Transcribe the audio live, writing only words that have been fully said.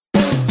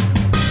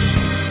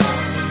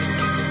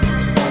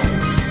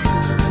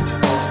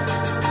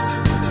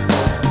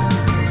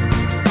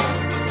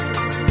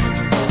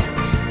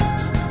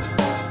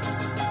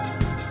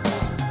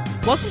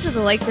to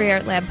the Light Gray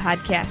Art Lab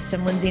podcast.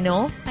 I'm Lindsay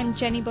Knoll. I'm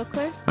Jenny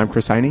Buckler. I'm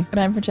Chris Heine. And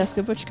I'm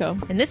Francesca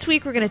Butchko. And this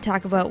week we're going to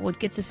talk about what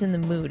gets us in the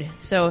mood.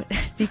 So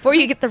before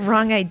you get the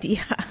wrong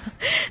idea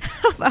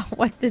about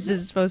what this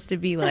is supposed to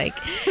be like,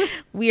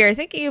 we are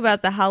thinking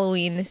about the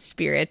Halloween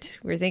spirit.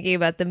 We're thinking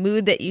about the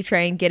mood that you try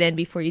and get in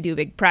before you do a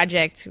big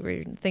project.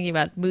 We're thinking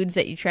about moods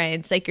that you try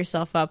and psych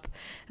yourself up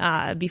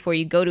before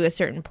you go to a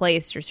certain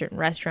place or a certain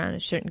restaurant or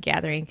a certain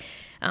gathering.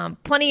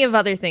 Plenty of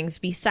other things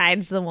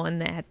besides the one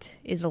that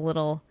is a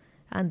little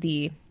on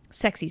the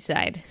sexy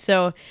side.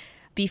 So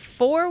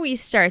before we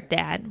start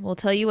that, we'll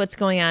tell you what's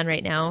going on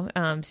right now.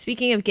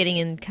 Speaking of getting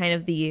in kind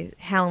of the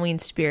Halloween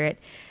spirit,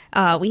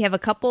 we have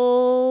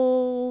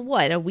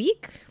a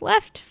week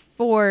left?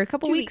 For a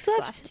couple 2 weeks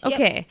left? Yep.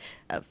 Okay.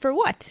 For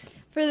what?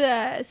 For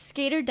the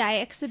Skate or Die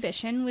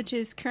exhibition, which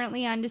is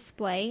currently on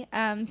display.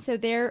 So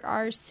there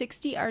are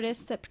 60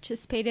 artists that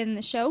participated in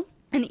the show.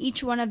 And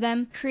each one of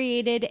them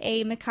created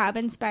a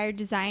macabre-inspired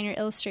design or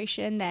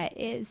illustration that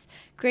is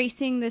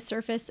gracing the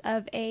surface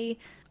of a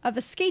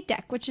skate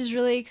deck, which is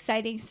really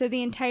exciting. So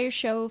the entire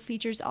show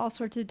features all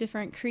sorts of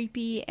different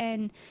creepy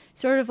and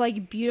sort of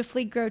like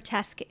beautifully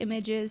grotesque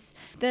images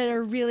that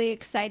are really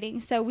exciting.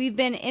 So we've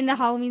been in the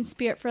Halloween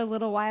spirit for a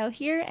little while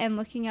here, and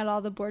looking at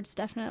all the boards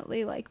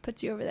definitely like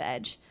puts you over the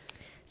edge.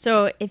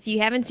 So if you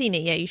haven't seen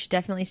it yet, you should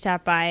definitely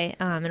stop by.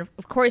 And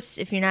of course,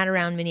 if you're not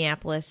around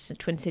Minneapolis,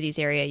 Twin Cities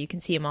area, you can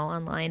see them all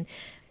online.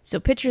 So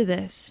picture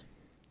this.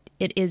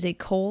 It is a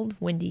cold,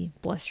 windy,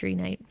 blustery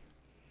night.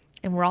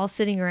 And we're all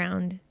sitting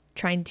around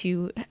trying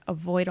to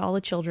avoid all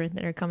the children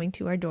that are coming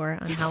to our door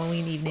on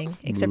Halloween evening,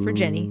 except for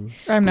Jenny.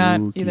 I'm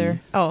not either.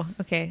 Oh,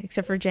 okay.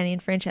 Except for Jenny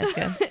and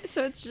Francesca.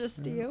 So it's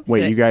just you.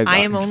 Wait, So you guys? I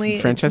am only.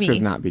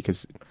 Francesca's not,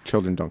 because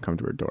children don't come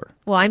to her door.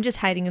 Well, I'm just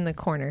hiding in the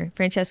corner.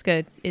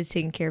 Francesca is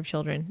taking care of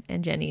children,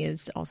 and Jenny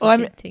is also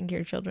taking care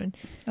of children.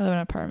 I live in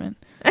an apartment.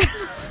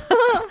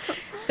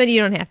 Then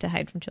you don't have to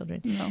hide from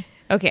children. No.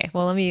 Okay,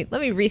 well, let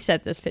me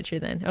reset this picture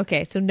then.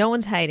 Okay, so no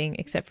one's hiding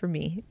except for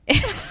me.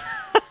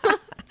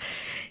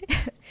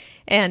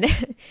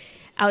 And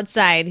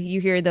outside,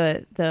 you hear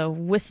the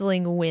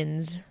whistling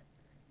winds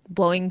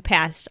blowing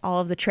past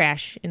all of the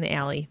trash in the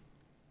alley.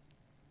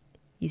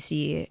 You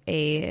see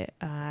a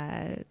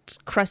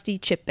crusty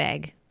chip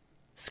bag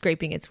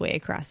scraping its way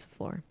across the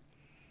floor.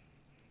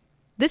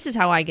 This is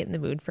how I get in the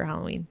mood for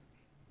Halloween.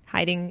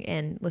 Hiding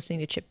and listening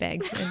to chip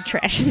bags and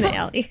trash in the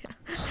alley.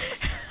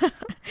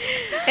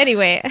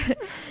 Anyway,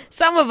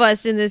 some of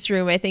us in this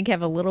room, I think,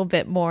 have a little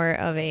bit more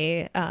of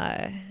an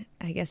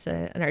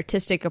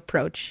artistic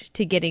approach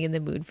to getting in the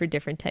mood for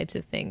different types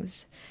of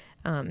things.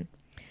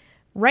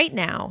 Right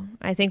now,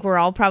 I think we're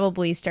all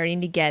probably starting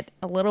to get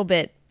a little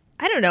bit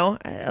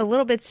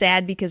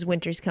sad because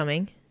winter's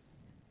coming.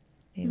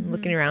 I'm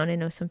looking around, I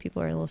know some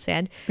people are a little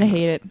sad. I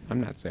hate it. I'm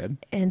not sad.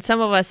 And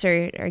some of us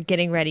are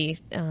getting ready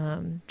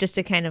just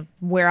to kind of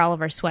wear all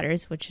of our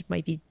sweaters, which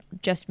might be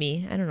just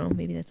me. I don't know.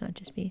 Maybe that's not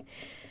just me.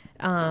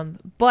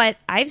 But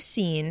I've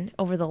seen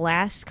over the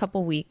last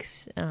couple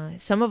weeks,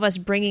 some of us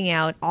bringing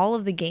out all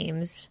of the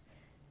games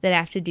that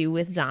have to do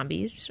with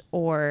zombies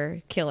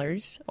or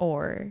killers,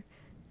 or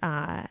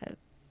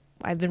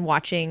I've been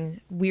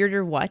watching Weird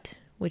or What,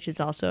 which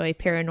is also a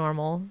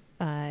paranormal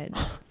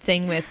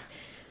thing with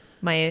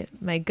my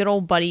good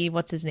old buddy,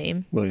 what's his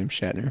name? William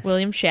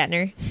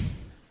Shatner.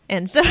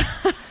 And so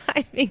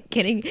I've been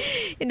getting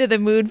into the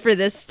mood for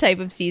this type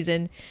of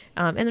season.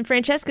 And then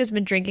Francesca's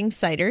been drinking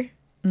cider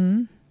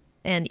and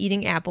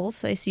eating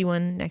apples. I see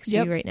one next to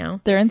you right now.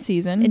 They're in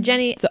season. And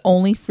Jenny... It's the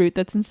only fruit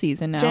that's in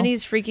season now.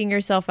 Jenny's freaking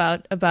herself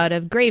out about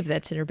a grave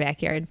that's in her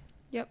backyard.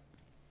 Yep.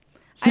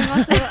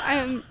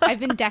 I've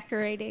been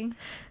decorating.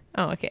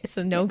 Oh, okay.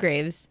 So no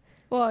graves.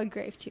 Well, a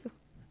grave too.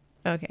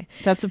 Okay.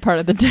 That's a part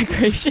of the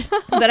decoration.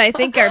 But I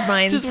think our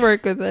minds... Just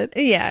work with it.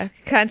 Yeah.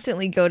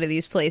 Constantly go to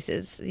these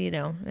places, you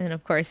know. And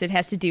of course, it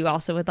has to do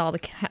also with all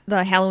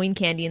the Halloween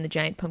candy and the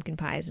giant pumpkin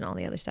pies and all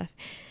the other stuff.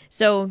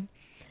 So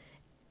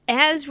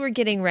as we're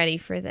getting ready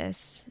for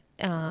this,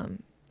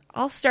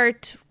 I'll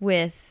start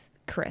with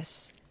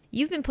Chris.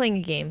 You've been playing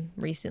a game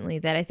recently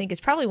that I think is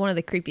probably one of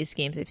the creepiest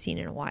games I've seen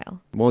in a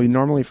while. Well,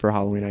 normally for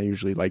Halloween, I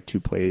usually like to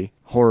play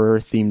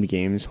horror-themed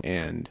games,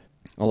 and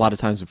a lot of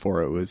times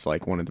before it was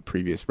like one of the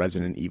previous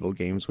Resident Evil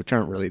games, which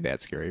aren't really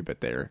that scary,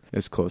 but they're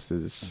as close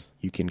as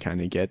you can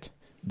kind of get.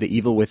 The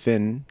Evil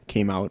Within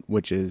came out,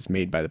 which is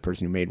made by the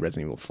person who made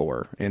Resident Evil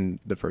 4 and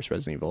the first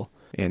Resident Evil.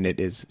 And it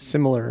is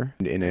similar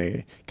in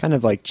a kind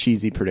of like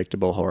cheesy,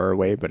 predictable horror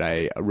way, but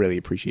I really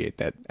appreciate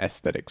that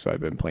aesthetic, so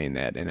I've been playing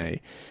that.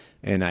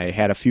 And I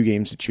had a few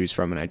games to choose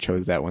from, and I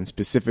chose that one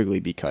specifically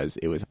because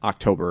it was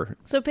October.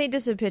 So paint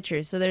us a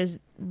picture. So there's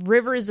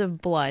rivers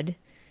of blood.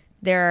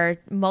 There are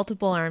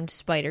multiple armed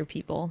spider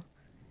people.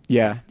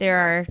 Yeah.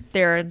 There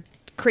are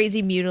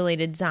crazy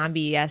mutilated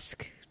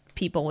zombie-esque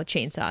people with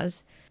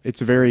chainsaws. It's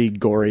very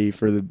gory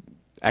for the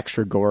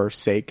extra gore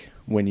sake.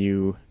 When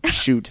you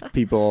shoot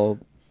people,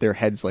 their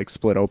heads like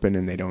split open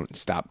and they don't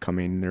stop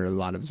coming. There are a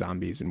lot of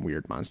zombies and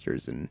weird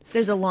monsters. And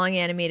there's a long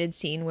animated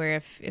scene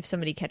where if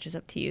somebody catches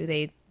up to you,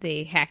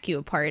 they hack you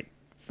apart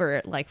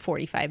for like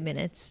 45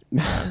 minutes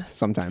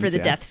Sometimes for the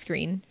yeah. death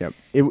screen. Yep.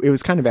 It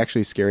was kind of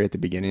actually scary at the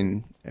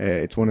beginning.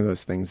 It's one of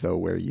those things though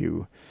where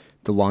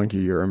the longer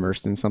you're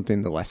immersed in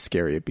something, the less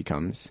scary it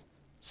becomes.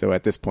 So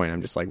at this point,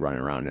 I'm just like running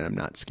around and I'm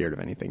not scared of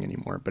anything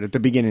anymore. But at the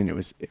beginning,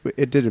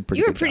 it did a pretty.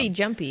 You were good pretty job.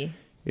 jumpy.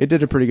 It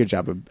did a pretty good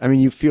job of. I mean,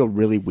 you feel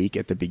really weak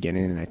at the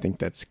beginning, and I think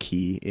that's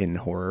key in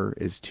horror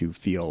is to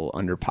feel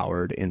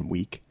underpowered and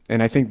weak.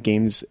 And I think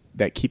games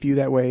that keep you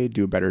that way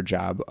do a better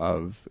job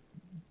of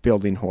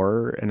building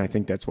horror. And I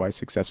think that's why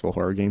successful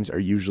horror games are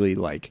usually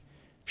like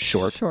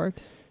short.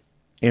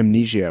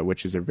 Amnesia,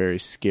 which is a very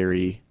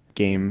scary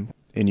game,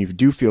 and you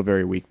do feel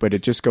very weak, but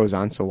it just goes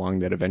on so long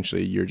that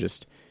eventually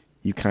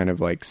you kind of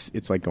like,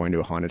 it's like going to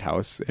a haunted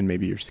house and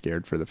maybe you're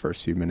scared for the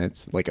first few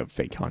minutes, like a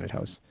fake haunted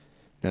house,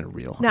 not a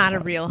real haunted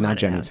house. Not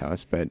Jenny's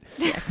house, but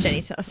yeah,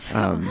 Jenny's house.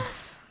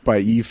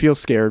 But you feel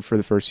scared for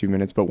the first few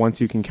minutes, but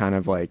once you can kind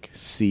of like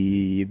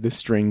see the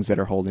strings that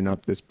are holding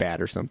up this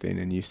bat or something,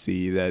 and you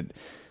see that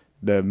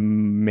the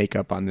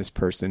makeup on this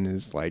person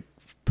is like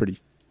pretty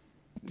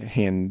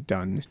hand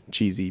done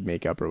cheesy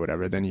makeup or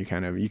whatever, then you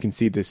can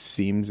see the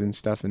seams and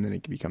stuff, and then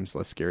it becomes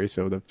less scary.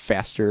 So the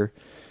faster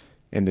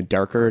and the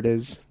darker it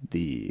is,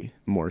 the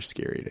more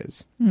scary it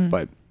is.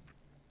 But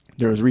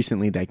there was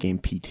recently that game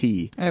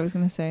PT. I was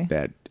going to say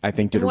that I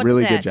think did a What's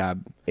really that? good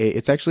job.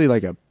 It's actually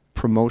like a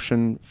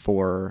promotion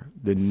for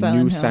the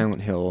new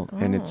Silent Hill,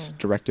 and it's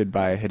directed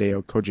by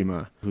Hideo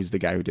Kojima, who's the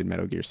guy who did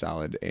Metal Gear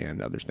Solid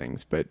and other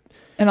things.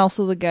 and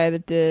also the guy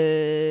that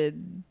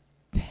did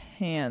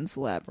Pan's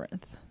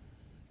Labyrinth.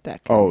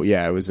 That guy. Oh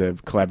yeah, it was a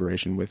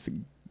collaboration with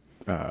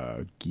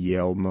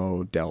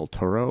Guillermo del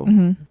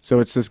Toro. So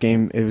it's this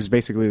game. It was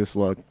basically this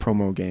little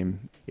promo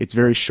game. It's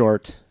very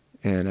short,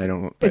 and I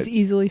don't. It's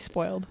easily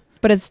spoiled,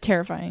 but it's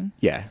terrifying.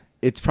 Yeah,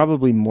 it's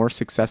probably more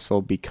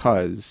successful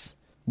because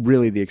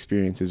really the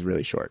experience is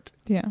really short.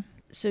 Yeah.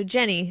 So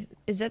Jenny,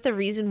 is that the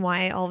reason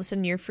why all of a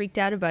sudden you're freaked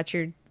out about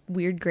your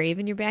weird grave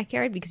in your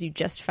backyard because you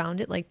just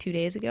found it like 2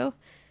 days ago?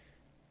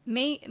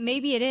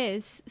 Maybe it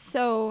is.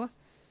 So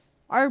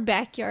our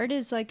backyard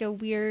is like a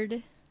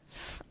weird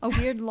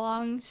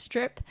long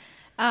strip.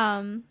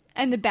 And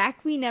the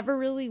back we never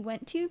really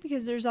went to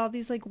because there's all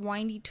these like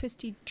windy,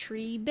 twisty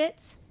tree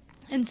bits.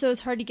 And so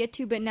it's hard to get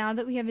to. But now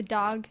that we have a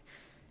dog,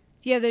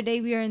 the other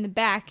day we were in the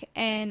back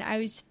and I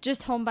was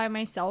just home by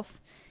myself.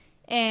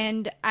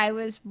 And I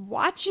was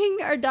watching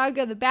our dog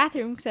go to the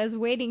bathroom because I was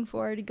waiting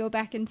for her to go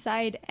back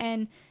inside.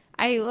 And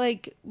I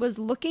like was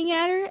looking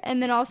at her,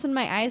 and then all of a sudden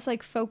my eyes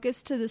like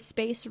focused to the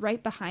space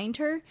right behind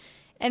her.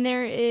 And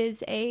there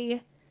is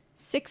a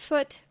 6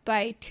 foot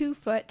by 2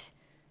 foot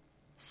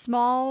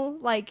small,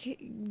 like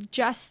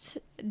just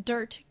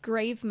dirt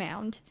grave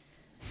mound.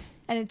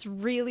 And it's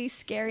really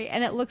scary.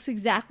 And it looks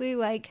exactly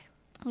like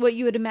what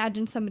you would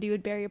imagine somebody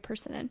would bury a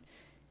person in.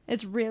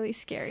 It's really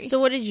scary. So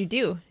what did you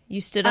do? You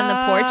stood on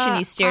the porch and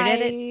you stared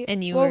at it,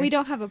 and you. Well, we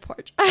don't have a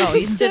porch. Oh,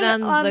 you stood on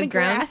the ground.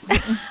 grass.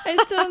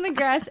 I stood on the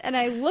grass and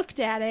I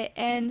looked at it,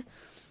 and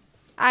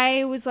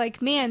I was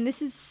like, "Man,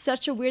 this is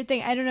such a weird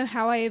thing. I don't know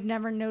how I have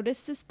never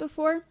noticed this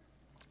before."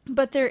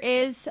 But there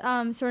is,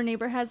 so our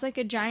neighbor has like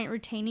a giant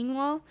retaining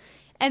wall,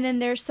 and then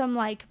there's some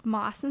like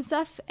moss and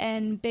stuff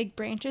and big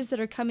branches that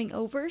are coming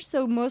over.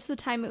 So most of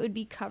the time it would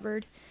be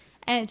covered.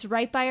 And it's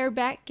right by our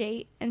back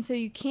gate, and so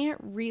you can't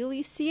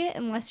really see it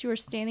unless you are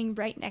standing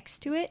right next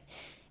to it.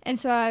 And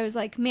so I was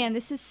like, man,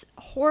 this is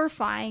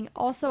horrifying.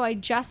 Also, I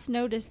just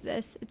noticed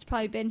this. It's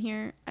probably been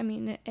here. I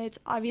mean, it's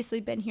obviously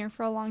been here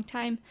for a long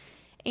time.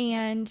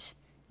 And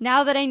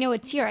now that I know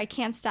it's here, I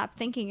can't stop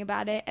thinking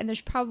about it. And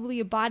there's probably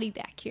a body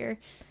back here.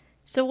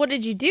 So what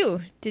did you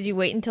do? Did you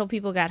wait until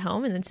people got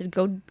home and then said,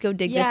 go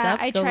dig this up?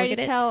 Yeah, I tried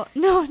to tell.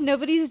 No,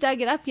 nobody's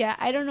dug it up yet.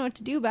 I don't know what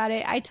to do about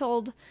it. I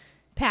told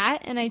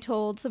Pat and I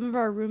told some of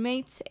our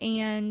roommates,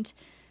 and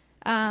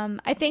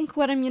I think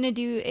what I'm going to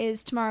do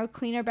is tomorrow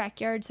clean our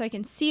backyard so I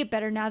can see it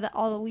better now that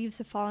all the leaves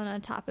have fallen on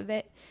top of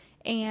it,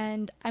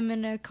 and I'm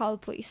going to call the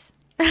police.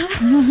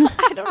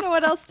 I don't know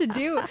what else to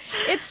do.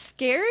 It's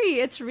scary.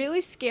 It's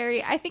really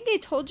scary. I think I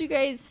told you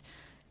guys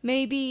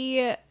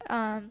maybe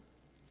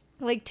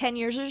like 10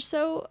 years or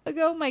so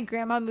ago, my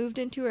grandma moved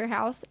into her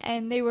house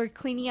and they were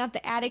cleaning out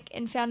the attic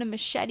and found a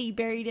machete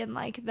buried in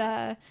like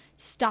the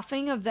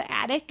stuffing of the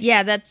attic.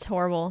 Yeah, that's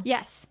horrible.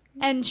 Yes.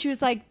 And she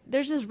was like,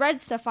 there's this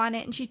red stuff on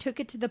it. And she took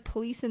it to the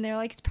police and they're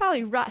like, it's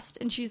probably rust.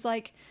 And she's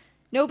like,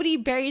 nobody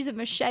buries a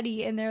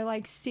machete in their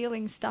like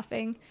ceiling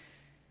stuffing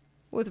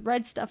with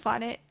red stuff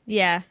on it.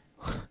 Yeah.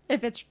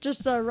 If it's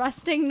just a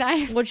rusting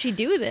knife. What'd she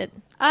do with it?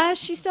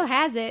 She still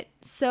has it,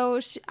 so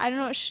I don't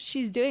know what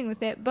she's doing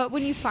with it. But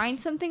when you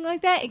find something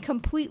like that, it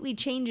completely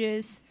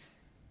changes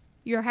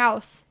your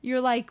house.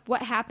 You're like,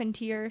 what happened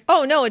to your...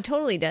 Oh, no, it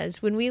totally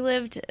does. When we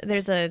lived,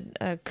 there's a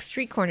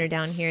street corner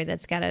down here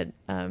that's got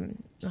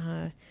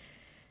a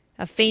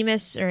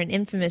famous or an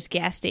infamous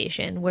gas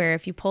station where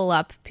if you pull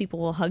up, people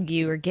will hug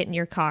you or get in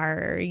your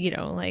car or, you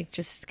know, like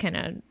just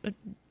kind of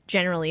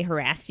generally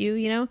harass you,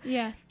 you know?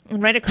 Yeah.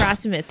 And right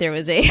across from it, there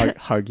was a...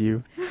 Hug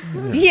you.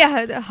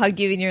 Yeah, hug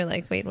you, and you're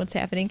like, wait, what's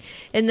happening?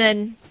 And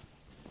then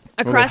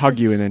Or they across hug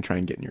the you and then try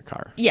and get in your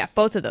car. Yeah,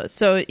 both of those.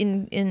 So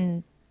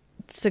in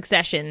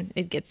succession,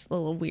 it gets a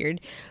little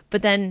weird.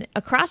 But then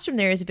across from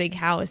there is a big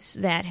house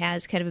that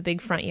has kind of a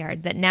big front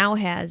yard that now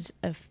has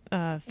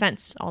a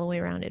fence all the way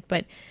around it.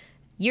 But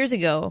years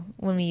ago,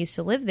 when we used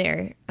to live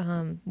there,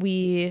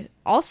 we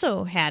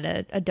also had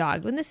a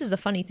dog. And this is a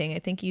funny thing. I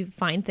think you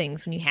find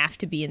things when you have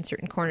to be in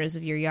certain corners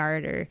of your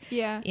yard or,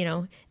 you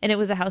know. And it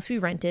was a house we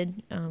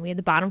rented. We had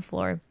the bottom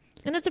floor.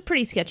 And it's a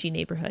pretty sketchy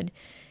neighborhood.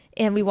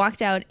 And we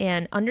walked out,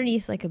 and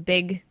underneath like a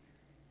big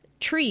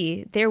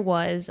tree, there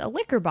was a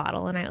liquor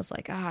bottle. And I was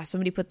like,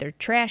 somebody put their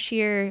trash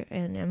here,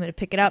 and I'm going to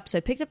pick it up. So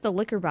I picked up the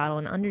liquor bottle,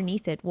 and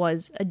underneath it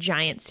was a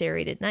giant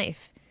serrated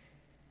knife.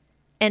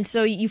 And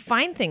so you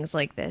find things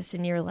like this,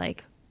 and you're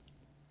like,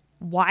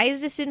 why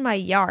is this in my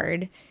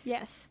yard?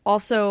 Yes.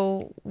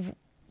 Also,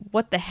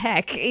 what the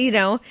heck, you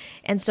know?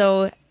 And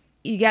so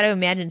you got to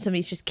imagine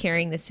somebody's just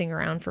carrying this thing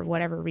around for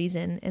whatever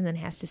reason and then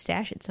has to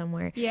stash it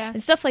somewhere. Yeah.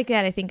 And stuff like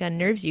that, I think,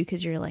 unnerves you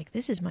because you're like,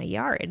 this is my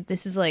yard.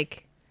 This is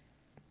like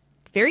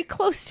very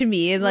close to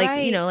me. And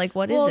like, you know, like,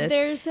 what is this? Well,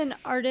 there's an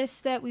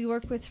artist that we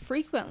work with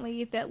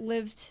frequently that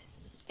lived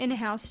in a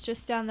house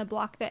just down the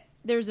block that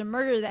there's a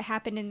murder that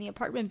happened in the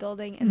apartment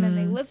building, and then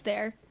they lived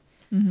there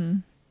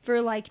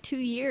for like 2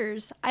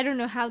 years. I don't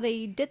know how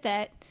they did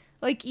that.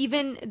 Like,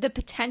 even the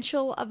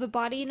potential of a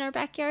body in our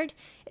backyard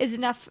is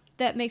enough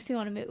that makes me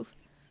want to move.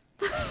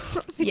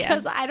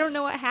 Because I don't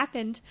know what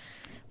happened.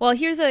 Well,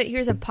 here's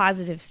a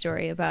positive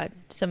story about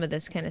some of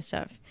this kind of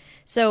stuff.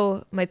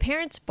 So my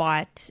parents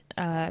bought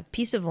a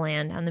piece of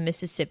land on the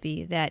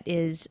Mississippi that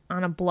is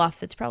on a bluff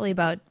that's probably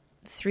about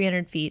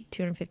 300 feet,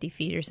 250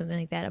 feet or something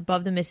like that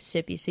above the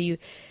Mississippi. So you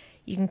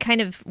can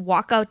kind of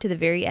walk out to the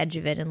very edge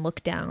of it and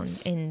look down,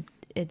 and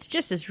it's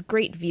just this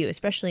great view,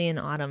 especially in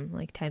autumn,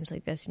 like times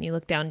like this. And you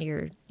look down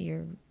to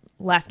your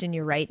left and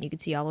your right, and you can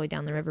see all the way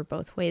down the river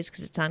both ways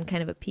because it's on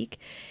kind of a peak.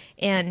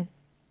 And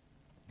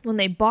when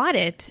they bought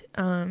it,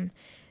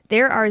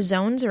 there are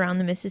zones around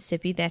the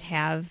Mississippi that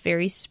have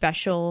very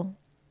special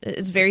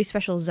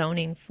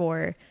zoning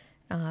for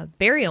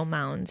burial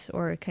mounds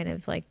or kind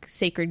of like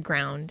sacred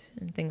ground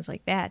and things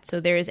like that. So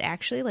there is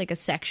actually like a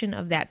section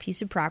of that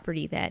piece of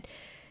property that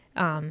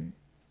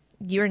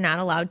you're not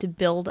allowed to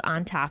build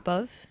on top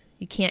of.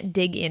 You can't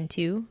dig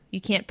into.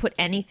 You can't put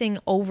anything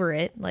over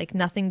it, like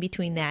nothing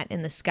between that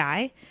and the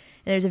sky.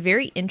 And there's a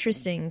very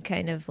interesting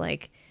kind of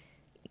like,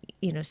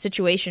 you know,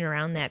 situation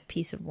around that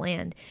piece of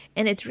land.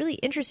 And it's really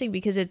interesting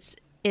because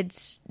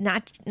it's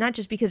not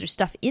just because there's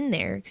stuff in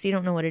there, because you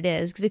don't know what it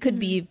is, because it could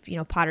be, you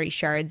know, pottery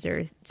shards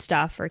or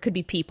stuff, or it could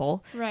be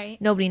people.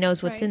 Right. Nobody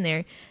knows what's in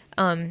there.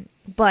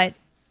 But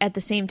at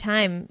the same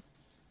time,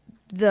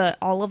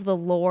 all of the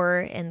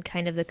lore and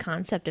kind of the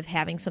concept of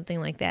having something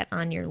like that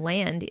on your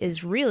land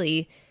is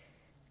really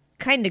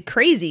kind of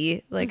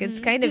crazy. Like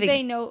it's kind of... Did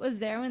they know it was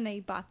there when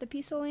they bought the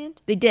piece of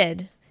land? They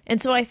did. And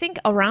so I think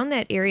around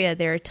that area,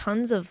 there are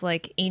tons of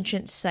like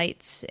ancient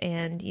sites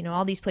and, you know,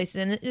 all these places.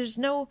 And there's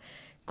no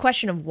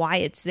question of why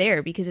it's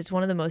there, because it's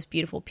one of the most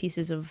beautiful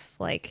pieces of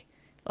like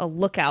a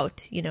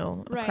lookout, you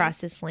know, across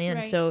this land.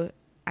 Right. So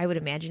I would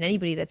imagine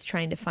anybody that's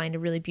trying to find a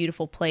really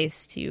beautiful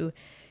place to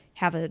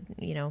have a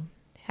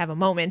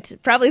moment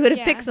probably would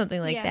have picked something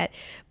like that.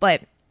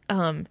 But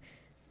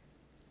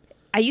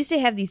I used to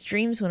have these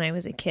dreams when I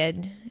was a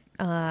kid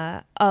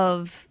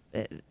of,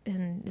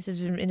 and this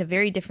is in a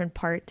very different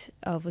part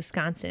of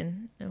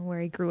Wisconsin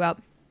where I grew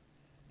up.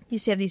 I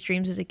used to have these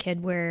dreams as a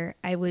kid where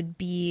I would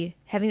be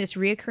having this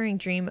reoccurring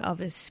dream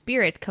of a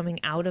spirit coming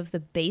out of the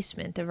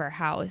basement of our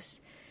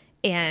house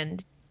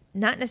and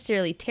not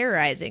necessarily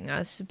terrorizing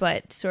us,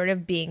 but sort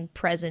of being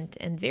present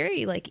and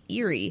very like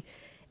eerie.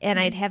 And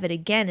I'd have it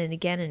again and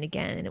again and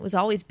again. And it was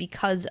always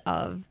because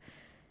of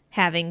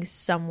having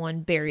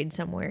someone buried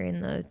somewhere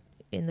in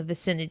the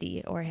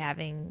vicinity, or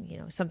having, you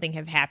know, something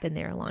have happened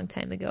there a long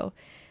time ago.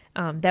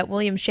 That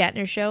William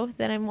Shatner show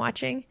that I'm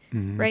watching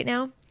right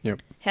now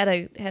had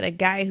a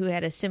guy who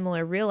had a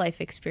similar real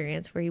life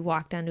experience where he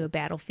walked onto a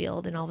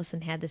battlefield and all of a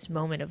sudden had this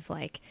moment of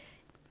like,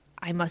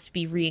 I must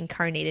be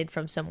reincarnated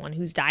from someone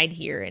who's died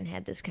here, and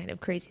had this kind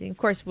of crazy thing. Of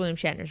course, William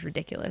Shatner's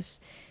ridiculous.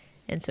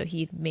 And so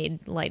he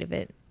made light of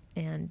it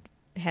and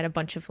had a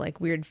bunch of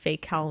like weird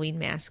fake Halloween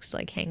masks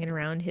like hanging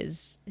around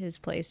his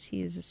place.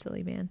 He is a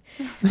silly man.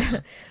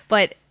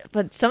 but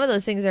some of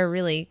those things are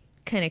really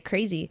kind of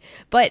crazy.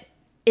 But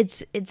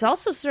it's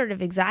also sort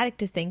of exotic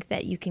to think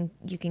that you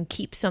can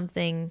keep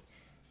something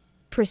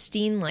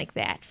pristine like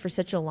that for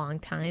such a long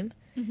time.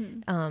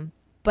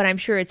 But I'm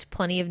sure it's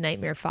plenty of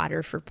nightmare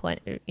fodder for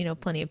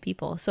plenty of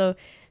people. So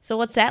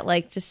what's that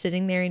like, just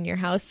sitting there in your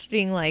house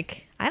being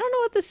like, I don't know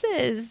what this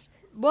is.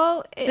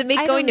 Well, does it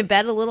make going to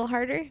bed a little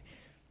harder?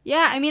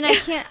 Yeah, I mean, I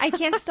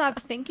can't stop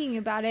thinking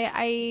about it.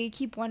 I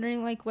keep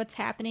wondering like what's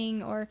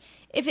happening, or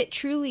if it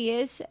truly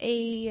is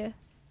a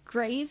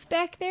grave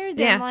back there,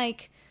 then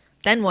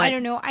then what? I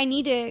don't know. I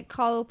need to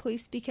call the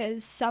police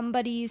because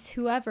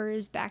whoever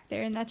is back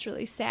there, and that's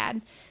really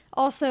sad.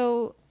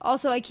 Also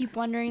I keep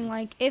wondering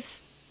like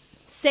if,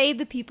 say,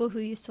 the people who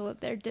used to live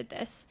there did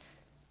this,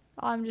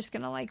 I'm just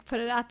gonna like put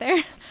it out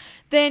there.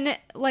 Then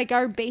like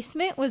our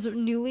basement was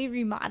newly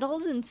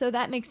remodeled, and so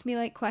that makes me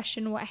like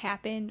question what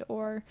happened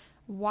or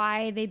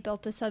why they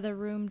built this other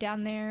room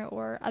down there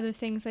or other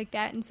things like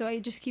that. And so I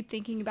just keep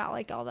thinking about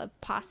like all the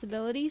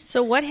possibilities.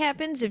 So what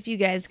happens if you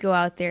guys go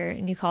out there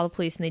and you call the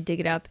police and they dig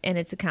it up and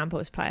it's a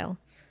compost pile?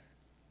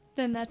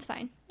 Then that's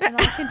fine. And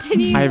I'll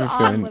continue I have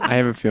a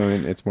living.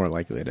 feeling it's more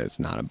likely that it's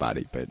not a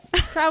body, but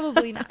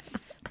Probably not.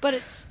 But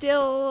it's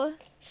still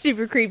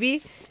Super creepy.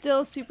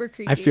 super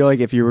creepy. I feel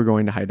like if you were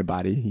going to hide a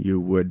body, you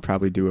would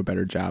probably do a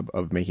better job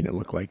of making it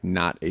look like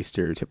not a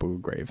stereotypical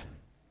grave.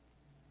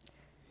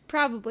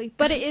 Probably.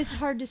 But it is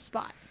hard to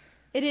spot.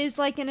 It is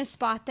like in a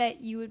spot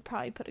that you would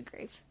probably put a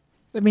grave.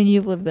 I mean,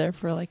 you've lived there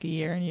for like a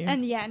year, and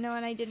And yeah, no,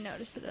 and I didn't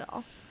notice it at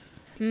all.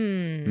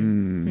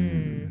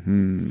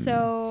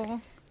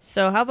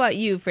 So how about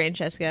you,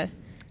 Francesca?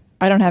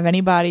 I don't have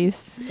any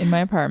bodies in my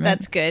apartment.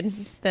 That's good.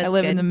 I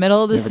live in the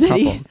middle of the You have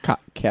city. a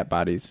couple cat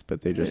bodies,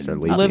 but they just are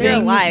lazy. They're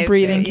Living, alive,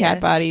 breathing though, cat yeah.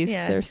 bodies.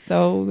 Yeah. They're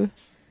so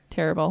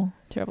terrible,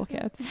 terrible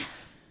cats.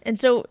 And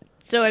so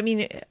I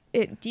mean,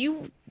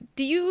 do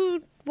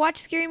you watch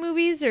scary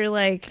movies or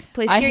like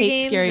play I scary hate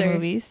games? scary or?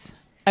 movies.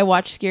 I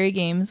watch scary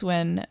games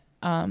when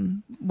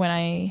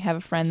I have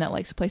a friend that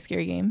likes to play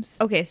scary games.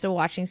 Okay, so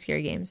watching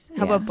scary games.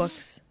 How Yeah. about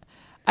books?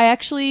 I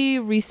actually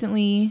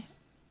recently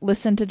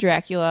listened to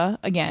Dracula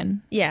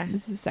again. Yeah.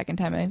 This is the second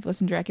time I've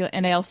listened to Dracula,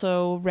 and I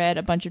also read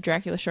a bunch of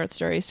Dracula short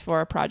stories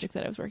for a project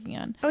that I was working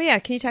on. Oh yeah,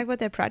 can you talk about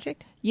that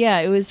project? Yeah,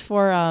 it was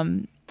for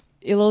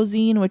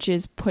Illozine, which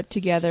is put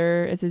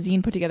together. It's a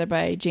zine put together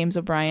by James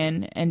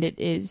O'Brien, and it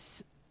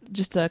is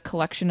just a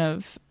collection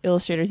of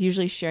illustrators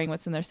usually sharing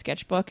what's in their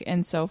sketchbook.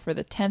 And so for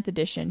the 10th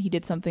edition, he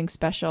did something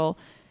special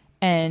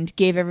and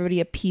gave everybody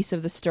a piece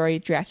of the story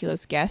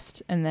Dracula's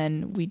guest, and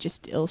then we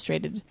just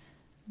illustrated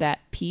that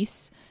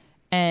piece.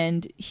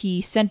 And he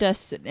sent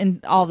us,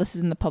 and all this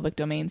is in the public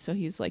domain, so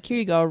he's like, here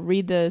you go,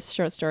 read the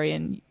short story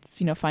and,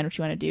 you know, find what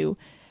you want to do.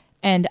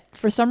 And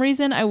for some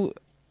reason,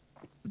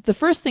 the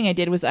first thing I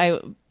did was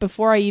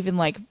before I even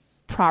like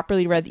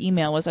properly read the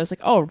email was I was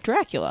like, oh,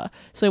 Dracula.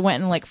 So I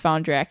went and like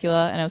found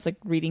Dracula, and I was like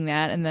reading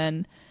that, and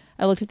then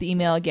I looked at the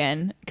email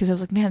again because I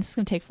was like, man, this is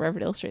going to take forever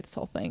to illustrate this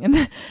whole thing. And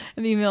the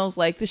email was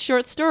like, the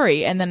short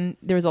story. And then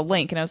there was a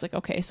link, and I was like,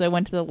 okay. So I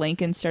went to the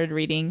link and started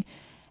reading,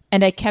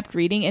 and I kept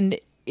reading, and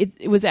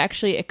it was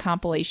actually a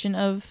compilation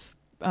of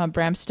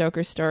Bram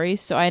Stoker's stories.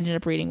 So I ended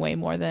up reading way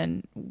more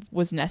than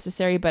was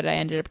necessary, but I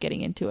ended up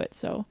getting into it.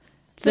 So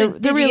So they're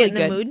did really you get in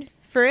good. the mood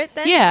for it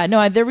then? Yeah,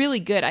 no, they're really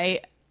good.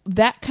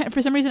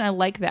 For some reason I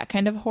like that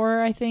kind of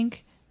horror. I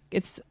think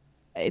it's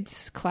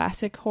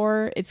classic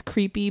horror. It's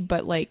creepy,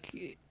 but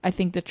like I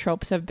think the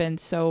tropes have been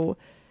so,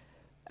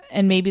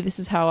 and maybe this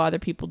is how other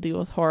people deal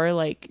with horror.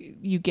 Like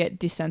you get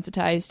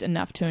desensitized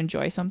enough to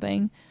enjoy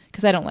something,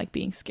 because I don't like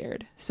being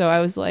scared. So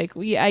I was like,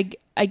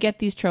 I get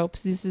these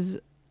tropes. This is,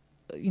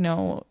 you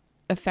know,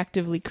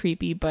 effectively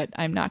creepy, but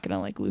I'm not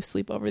gonna like lose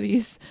sleep over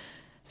these.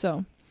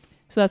 So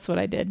that's what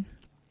I did.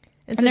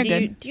 And so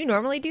they're do you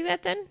normally do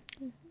that then?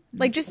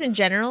 Like just in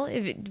general,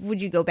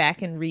 would you go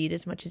back and read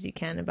as much as you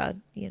can about,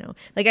 you know,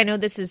 like I know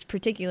this is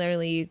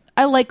particularly.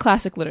 I like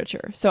classic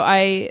literature. So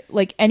I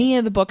like any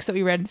of the books that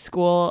we read in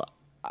school,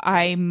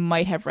 I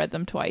might have read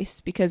them twice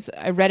because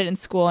I read it in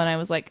school and I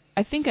was like,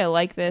 I think I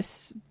like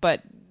this,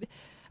 but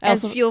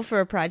As fuel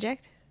for a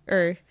project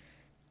or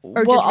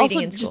well, just reading also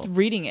in school? just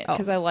reading it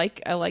because I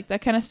like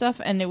that kind of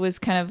stuff, and it was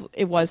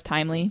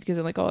timely because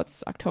I'm like, oh,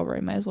 it's October,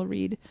 I might as well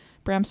read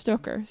Bram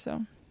Stoker.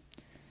 So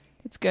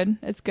it's good.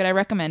 I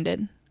recommend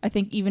it. I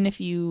think even if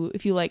you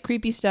like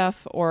creepy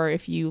stuff or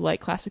if you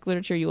like classic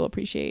literature, you will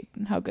appreciate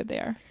how good they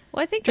are.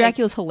 Well, I think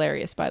Dracula's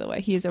hilarious, by the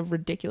way. He is a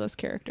ridiculous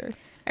character.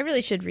 I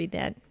really should read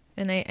that.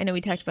 And I know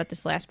we talked about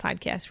this last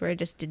podcast where I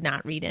just did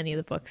not read any of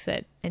the books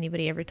that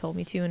anybody ever told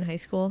me to in high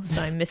school.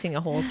 So I'm missing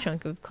a whole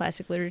chunk of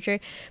classic literature.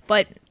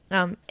 But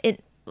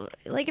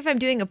like if I'm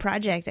doing a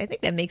project, I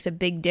think that makes a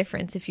big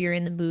difference if you're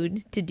in the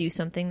mood to do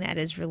something that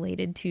is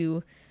related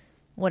to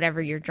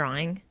whatever you're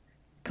drawing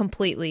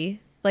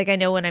completely. Like I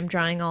know when I'm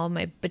drawing all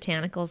my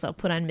botanicals, I'll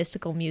put on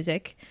mystical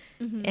music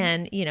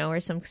and, you know, or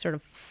some sort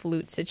of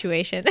flute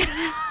situation.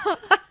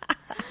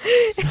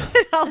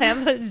 I'll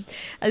have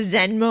a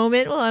Zen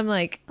moment while I'm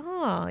like,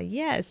 oh,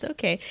 yes,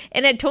 okay.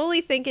 And I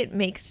totally think it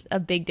makes a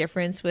big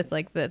difference with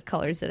like the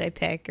colors that I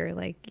pick or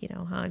like, you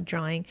know, how I'm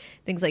drawing,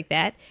 things like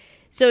that.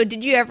 So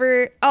did you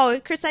ever,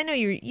 Chris, I know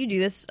you do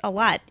this a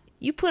lot.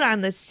 You put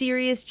on the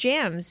serious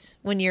jams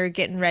when you're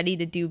getting ready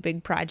to do a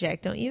big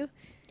project, don't you?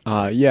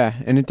 Yeah,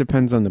 and it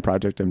depends on the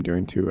project I'm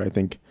doing too. I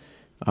think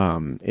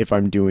if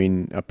I'm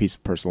doing a piece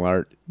of personal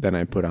art, then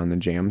I put on the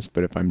jams.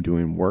 But if I'm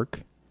doing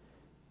work,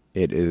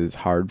 it is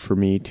hard for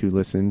me to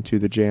listen to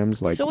the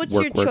jams. Like, so what's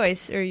work. your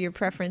choice or your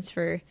preference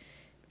for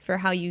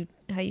how you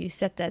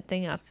set that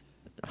thing up?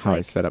 How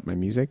I set up my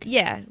music?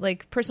 Yeah,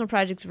 like personal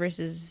projects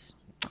versus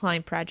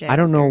client projects. I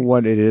don't know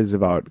what it is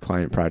about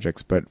client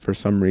projects, but for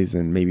some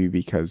reason, maybe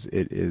because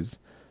it is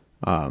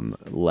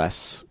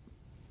less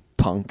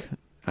punk,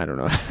 I don't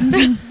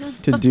know,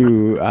 to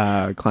do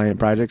client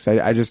projects.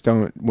 I just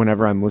don't,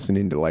 whenever I'm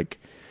listening to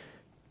like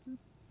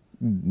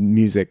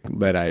music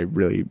that I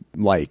really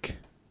like,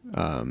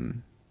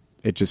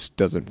 it just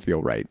doesn't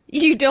feel right.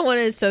 You don't want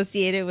to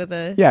associate it with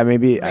a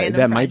Maybe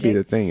random might be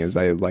project? the thing is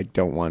I like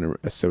don't want to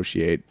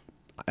associate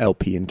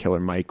LP and Killer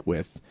Mike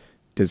with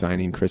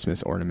designing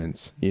Christmas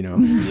ornaments, So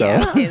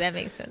Yeah, okay, that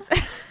makes sense.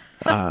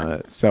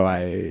 so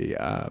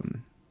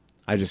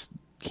I just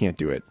can't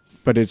do it.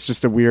 But it's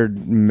just a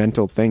weird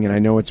mental thing, and I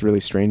know it's really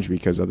strange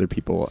because other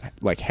people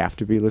like have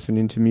to be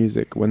listening to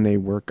music when they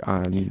work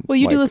on. Well,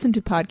 you do like- listen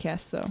to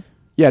podcasts, though.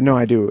 Yeah, no,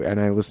 I do, and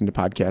I listen to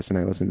podcasts and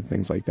I listen to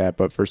things like that.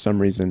 But for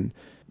some reason,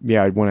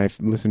 when I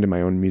listen to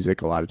my own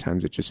music, a lot of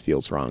times it just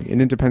feels wrong,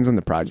 and it depends on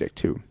the project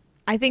too.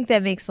 I think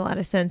that makes a lot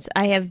of sense.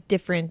 I have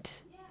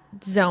different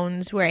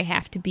zones where I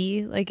have to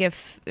be. Like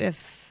if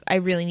I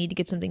really need to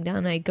get something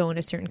done, I go in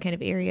a certain kind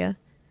of area.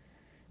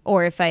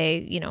 Or if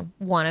I,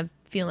 want to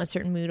feel in a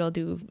certain mood, I'll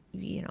do,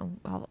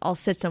 I'll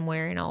sit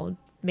somewhere and I'll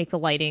make the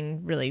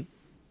lighting really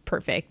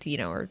perfect,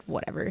 or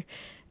whatever.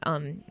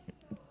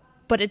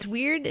 But it's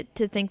weird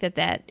to think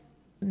that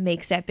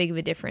makes that big of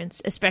a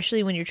difference,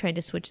 especially when you're trying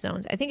to switch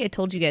zones. I think I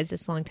told you guys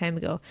this a long time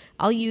ago.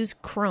 I'll use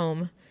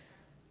Chrome,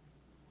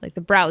 like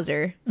the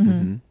browser,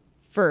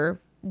 for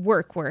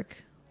work,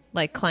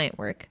 like client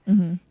work.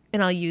 And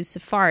I'll use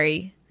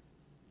Safari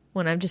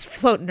when I'm just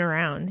floating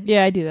around.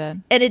 Yeah, I do that.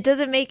 And it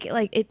doesn't make,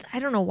 I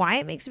don't know why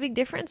it makes a big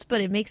difference,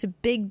 but it makes a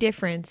big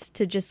difference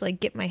to just,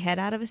 get my head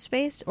out of a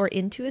space or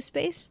into a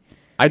space.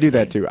 I do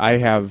that too. I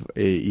have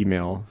a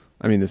email.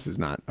 I mean, this is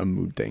not a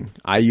mood thing.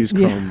 I use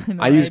Chrome. Yeah,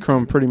 no, I use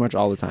Chrome pretty much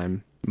all the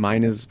time.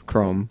 Mine is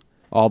Chrome.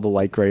 All the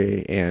Light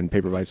Gray and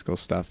Paper Bicycle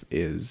stuff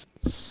is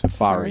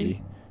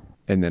Safari.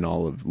 And then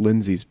all of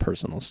Lindsay's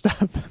personal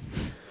stuff.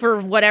 For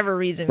whatever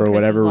reason. For Chris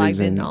whatever is logged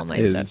reason into all my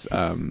is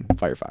stuff.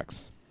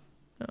 Firefox.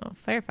 Oh,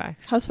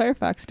 Firefox. How's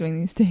Firefox doing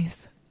these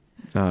days?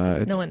 It's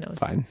No one knows.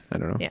 fine. I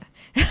don't know. Yeah.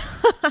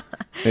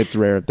 It's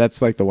rare.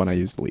 That's like the one I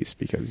use the least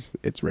because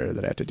it's rare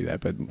that I have to do that.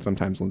 But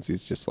sometimes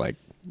Lindsay's just like,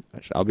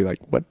 I'll be like,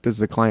 what does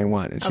the client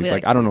want? And I'll she's be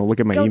like, like, I don't know. Look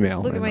at my go email.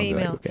 look at and my I'll be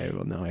email. Like, okay,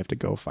 well, now I have to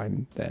go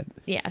find that.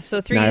 Yeah. So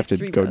Now I have to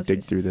three go browsers.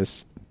 dig through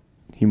this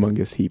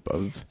humongous heap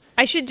of.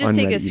 I should just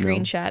take a unread email.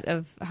 screenshot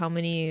of how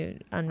many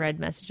unread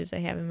messages I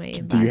have in my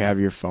inbox. Do you have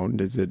your phone?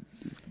 Does it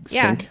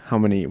Yeah. sync? How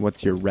many?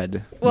 What's your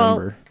red Well,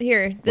 number?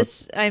 here,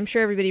 I'm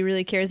sure everybody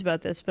really cares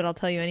about this, but I'll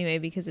tell you anyway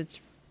because it's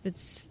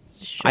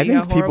show I you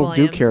how think people horrible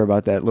do I am. care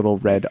about that little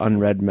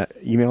unread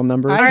email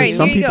number. All 'cause right,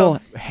 some here you people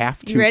go. have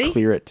You to ready?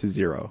 clear it to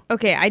 0.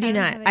 Okay, I do I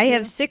don't not. have a I clue.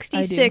 have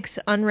 66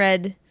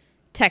 unread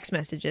text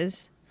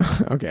messages.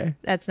 Okay.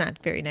 That's not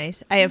very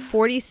nice. I have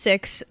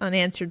 46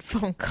 unanswered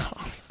phone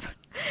calls.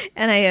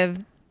 And I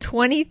have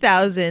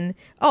 20,000.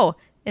 Oh,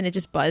 and it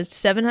just buzzed.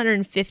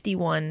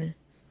 751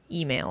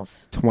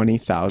 emails.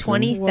 20,000.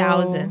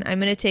 20,000. Whoa. I'm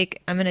gonna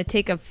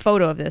take a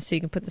photo of this so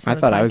you can put this on I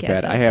the thought I was podcast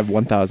bad. app. I have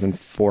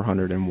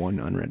 1,401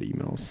 unread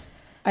emails.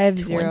 I have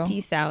 0.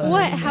 20,000.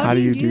 What? How do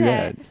you do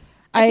that?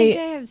 I think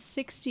I I have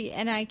 60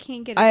 and I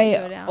can't get it to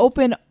go I down.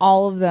 open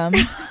all of them.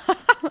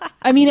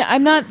 I mean,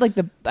 I'm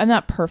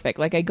not perfect.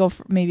 Like I go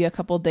for maybe a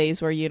couple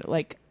days where you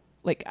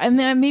and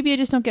then maybe I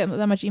just don't get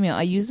that much email.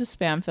 I use the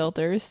spam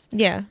filters.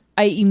 Yeah.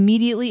 I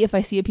immediately, if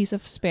I see a piece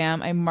of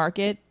spam, I mark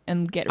it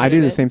and get rid I of do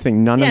it. the same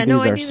thing. None Yeah, of these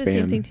no, I are do spam. the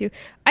same thing too.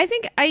 I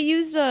think I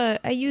use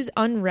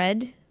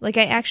unread. Like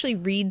I actually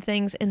read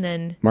things and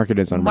then Mark it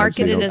as unread. mark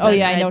so it you don't- as Oh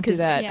yeah, I unread, don't do 'cause-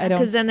 that. yeah, I don't.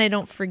 because then I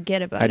don't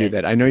forget about it. I do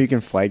that. I know you can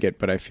flag it,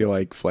 but I feel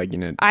like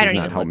flagging it I does don't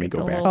not even help look me at go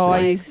the back little to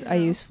I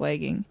it. use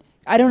flagging.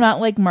 I do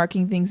not like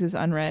marking things as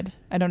unread.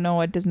 I don't know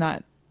what does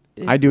not.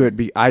 I do it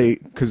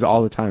because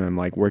all the time I'm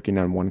like working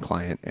on one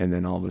client and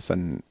then all of a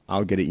sudden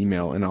I'll get an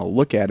email and I'll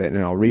look at it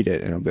and I'll read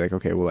it and I'll be like,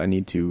 okay, well I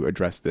need to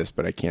address this,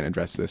 but I can't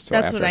address this. So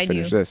That's after what I I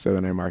finish do. this, so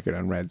then I mark it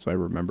unread so I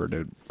remember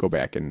to go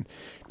back and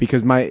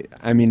because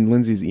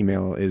Lindsay's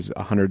email is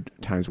 100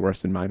 times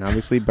worse than mine,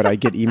 obviously, but I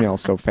get emails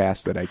so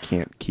fast that I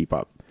can't keep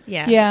up.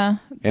 Yeah. Yeah,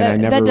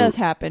 And that does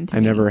happen to I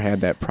me. never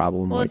had that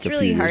problem Well, like it's a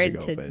really few years hard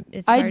ago. to. But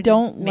It's I hard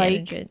don't to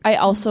manage like. it. I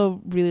also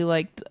really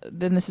liked.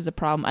 Then this is a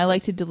problem. I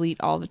like to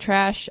delete all the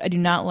trash. I do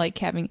not like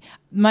having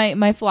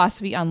my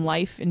philosophy on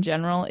life in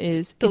general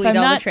is delete if I'm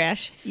all not the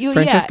trash.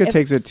 Francesca if-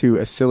 takes it to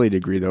a silly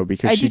degree though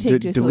because I she do take it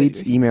to a silly deletes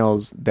degree.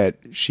 emails that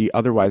she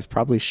otherwise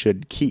probably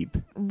should keep.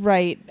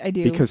 right. I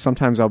do Because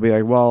sometimes I'll be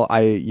like, well,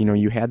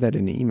 you had that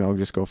in the email,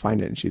 just go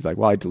find it. And she's like,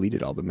 well, I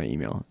deleted all of my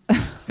email.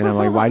 And I'm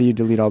like, why do you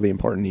delete all the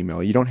important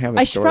email? You don't have a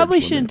I storage probably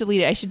limit. shouldn't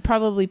delete it. I should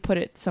probably put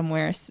it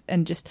somewhere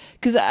and just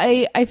because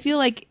I feel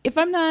like if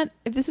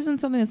this isn't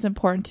something that's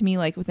important to me,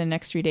 like within the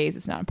next 3 days,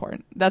 it's not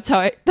important. That's how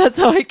I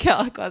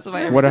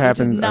classify it. What which is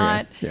happened?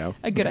 Not okay, yeah.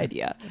 a good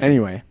idea.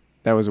 Anyway,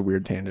 that was a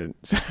weird tangent.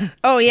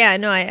 Oh yeah,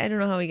 no, I don't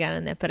know how we got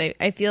on that, but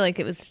I feel like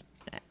it was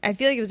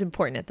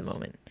important at the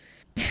moment.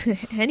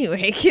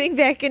 Anyway, getting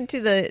back into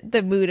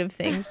the mood of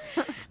things.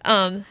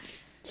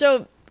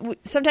 So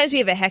sometimes we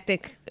have a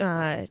hectic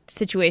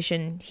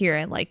situation here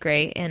at Light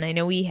Gray, and I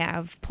know we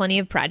have plenty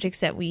of projects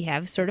that we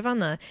have sort of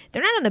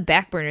they're not on the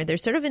back burner, they're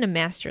sort of in a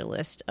master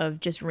list of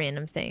just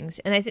random things.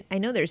 And I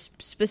know there's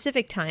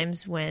specific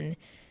times when,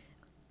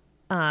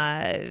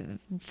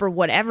 for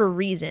whatever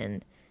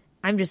reason,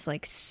 I'm just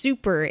like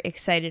super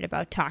excited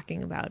about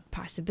talking about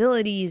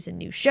possibilities and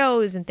new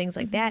shows and things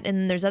like that. And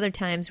then there's other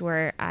times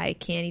where I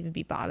can't even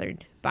be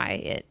bothered by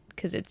it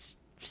because it's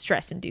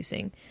stress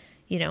inducing,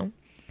 you know?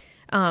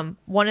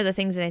 One of the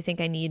things that I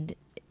think I need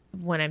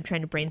when I'm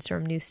trying to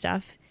brainstorm new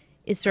stuff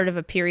is sort of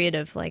a period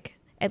of like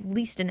at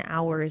least an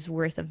hour's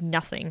worth of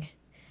nothing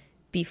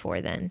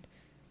before then.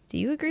 Do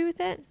you agree with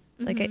that?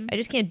 Like I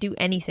just can't do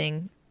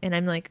anything. And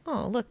I'm like,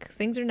 oh, look,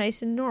 things are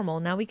nice and normal.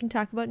 Now we can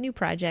talk about new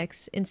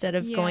projects instead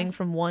of going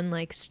from one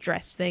like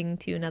stress thing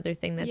to another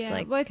thing that's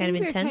like well, I kind of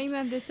think intense. We were talking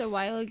about this a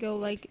while ago,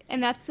 like,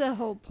 and that's the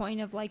whole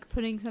point of like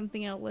putting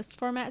something in a list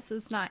format so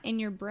it's not in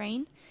your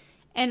brain.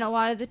 And a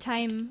lot of the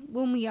time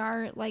when we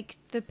are like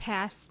the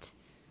past,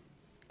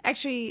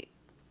 actually,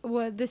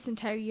 well, this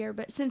entire year,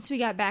 but since we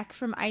got back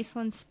from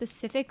Iceland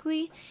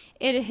specifically,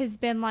 it has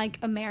been like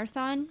a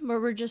marathon where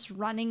we're just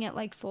running at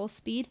like full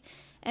speed.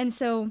 And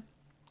so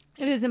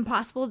it is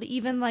impossible to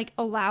even like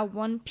allow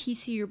one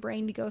piece of your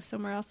brain to go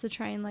somewhere else to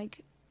try and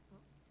like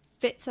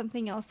fit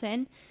something else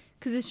in,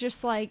 because it's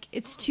just like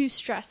it's too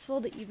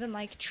stressful to even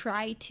like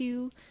try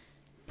to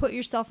put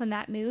yourself in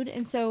that mood.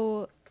 And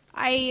so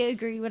I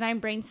agree, when I'm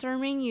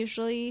brainstorming,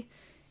 usually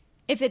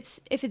if it's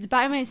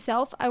by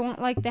myself, I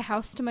want like the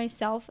house to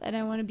myself, and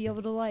I want to be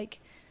able to like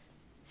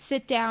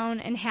sit down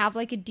and have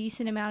like a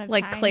decent amount of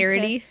like time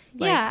clarity.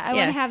 I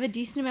want to have a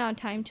decent amount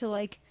of time to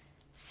like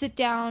sit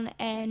down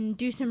and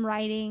do some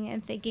writing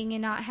and thinking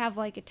and not have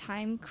like a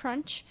time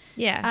crunch.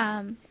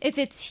 If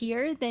it's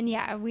here, then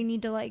we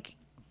need to like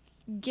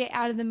get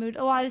out of the mood.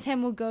 A lot of the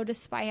time we'll go to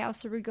Spy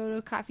House or we go to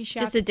a coffee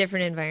shop. Just a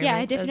different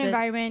environment. A different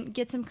environment,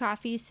 get some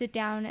coffee, sit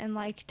down and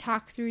like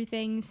talk through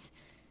things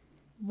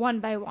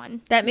one by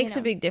one. That makes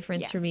a big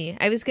difference for me.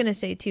 I was going to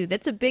say too,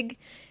 that's a big,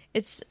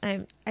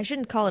 I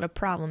shouldn't call it a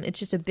problem. It's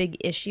just a big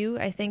issue,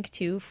 I think,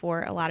 too,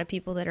 for a lot of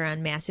people that are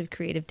on massive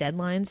creative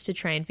deadlines to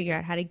try and figure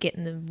out how to get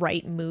in the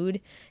right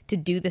mood to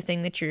do the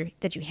thing that you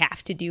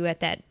have to do at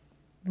that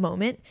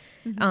moment.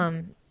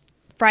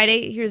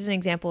 Friday, here's an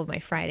example of my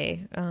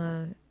Friday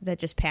that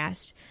just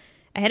passed.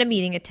 I had a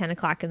meeting at 10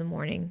 o'clock in the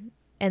morning,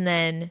 and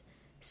then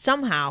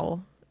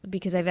somehow,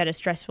 because I've had a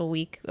stressful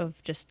week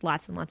of just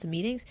lots and lots of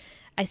meetings,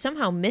 I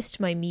somehow missed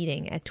my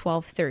meeting at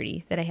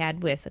 12:30 that I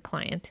had with a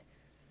client.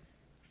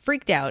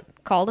 Freaked out,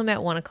 called him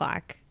at 1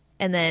 o'clock,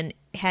 and then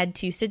had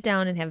to sit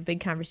down and have a big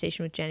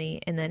conversation with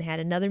Jenny, and then had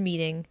another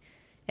meeting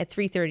at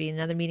 3:30,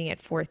 another meeting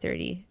at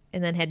 4:30,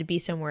 and then had to be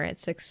somewhere at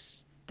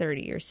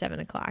 6:30 or 7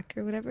 o'clock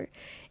or whatever.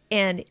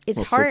 And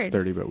it's hard.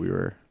 6:30, but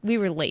we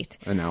were late.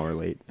 An hour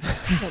late.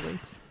 At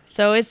least.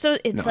 So it's no,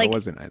 like it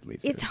wasn't at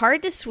least. It's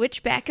hard to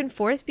switch back and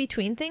forth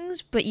between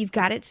things, but you've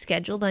got it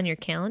scheduled on your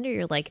calendar.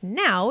 You're like,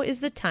 now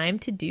is the time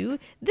to do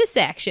this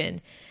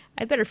action.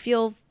 I better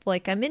feel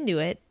like I'm into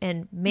it.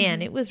 And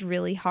man, it was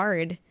really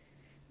hard.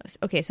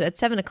 Okay, so at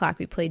 7 o'clock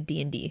we played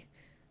D&D.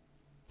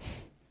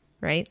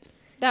 Right?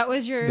 That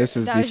was your. This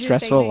is the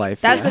stressful life.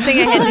 That's the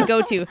thing I had to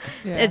go to.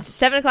 It's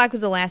 7 o'clock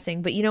was the last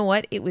thing, but you know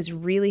what? It was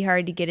really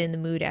hard to get in the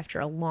mood after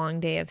a long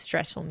day of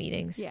stressful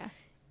meetings. Yeah.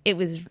 It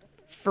was,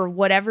 for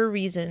whatever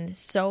reason,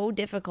 so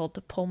difficult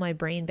to pull my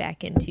brain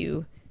back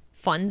into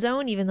fun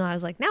zone, even though I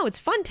was like, now it's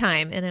fun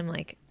time. And I'm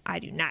like, I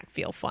do not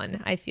feel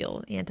fun. I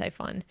feel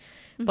anti-fun.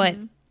 But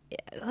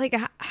like,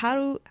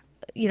 how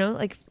do,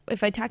 like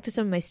if I talk to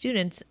some of my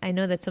students, I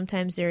know that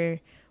sometimes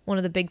one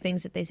of the big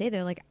things that they say,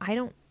 they're like, I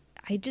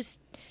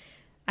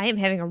am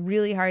having a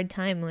really hard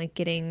time like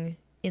getting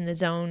in the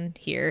zone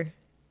here.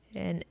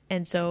 And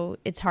so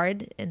it's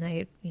hard. And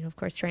I, of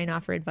course, try and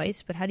offer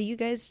advice, but how do you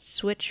guys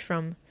switch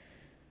from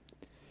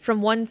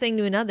one thing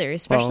to another,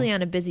 especially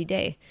on a busy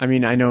day? I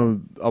mean, I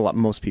know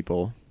most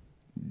people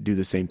do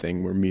the same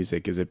thing where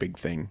music is a big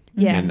thing.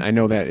 Yeah. And I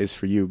know that is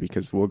for you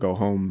because we'll go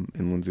home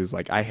and Lindsay's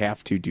like, I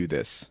have to do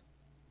this.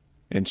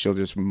 And she'll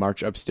just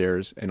march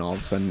upstairs and all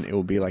of a sudden it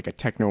will be like a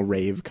techno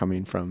rave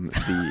coming from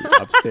the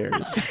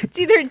upstairs. It's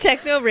either a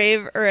techno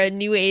rave or a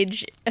new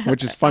age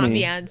which is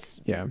funny ambiance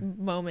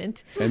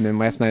moment. And then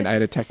last night I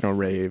had a techno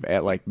rave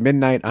at like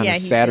midnight on a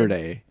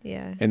Saturday.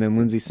 Yeah. And then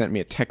Lindsay sent me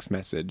a text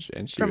message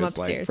and she was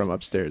like from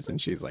upstairs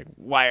and she's like,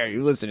 why are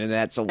you listening to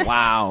that so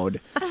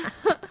loud?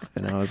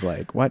 And I was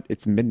like, what?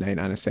 It's midnight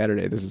on a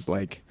Saturday. This is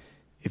like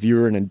if you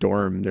were in a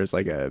dorm, there's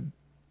like a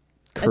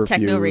curfew, a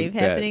techno rave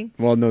happening.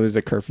 Well, no, there's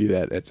a curfew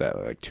it's at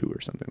like 2 or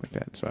something like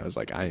that. So I was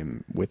like, I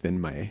am within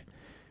my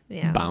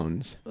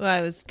bounds. Well,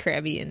 I was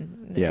crabby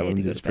and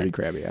Lindsay was pretty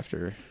crabby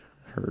after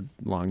her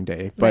long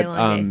day.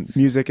 But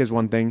music is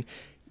one thing.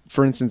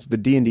 For instance, the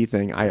D&D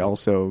thing, I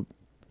also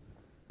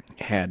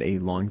had a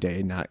long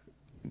day.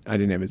 I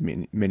didn't have as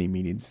many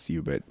meetings as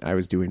you, but I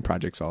was doing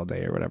projects all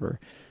day or whatever.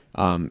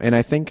 And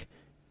I think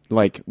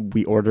like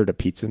we ordered a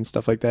pizza and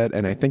stuff like that,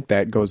 and I think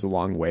that goes a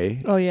long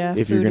way. Oh yeah,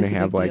 if you're gonna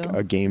have like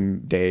a game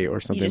day or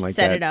something like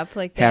that, set it up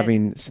like that.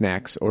 Having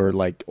snacks or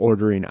like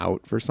ordering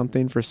out for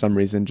something for some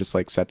reason just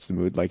like sets the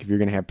mood. Like if you're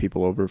gonna have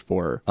people over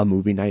for a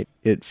movie night,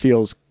 it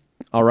feels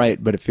all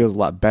right, but it feels a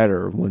lot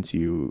better once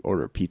you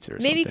order pizza or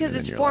something. Maybe because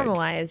it's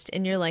formalized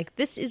and you're like,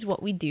 this is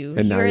what we do.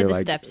 And here are the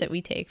steps that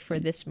we take for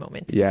this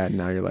moment. Yeah, and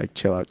now you're like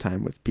chill out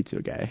time with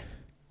pizza guy.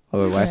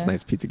 Although last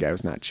night's pizza guy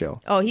was not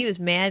chill. Oh, he was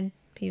mad.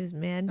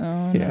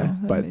 Oh, Yeah, no,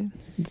 but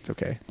it's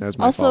okay. That was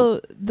my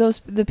fault. Also,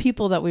 the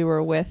people that we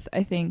were with,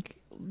 I think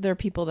they're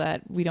people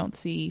that we don't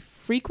see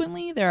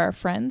frequently. They're our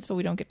friends, but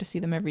we don't get to see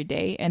them every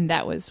day, and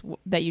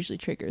that usually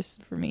triggers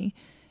for me.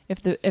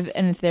 If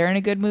they're in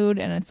a good mood,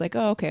 and it's like,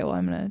 oh, okay, well,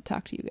 I'm gonna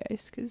talk to you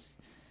guys because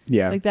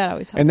like that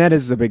always helps. And that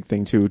is the big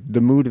thing too.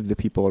 The mood of the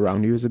people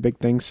around you is a big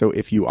thing. So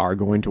if you are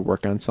going to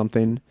work on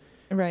something.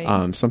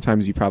 Right.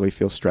 Sometimes you probably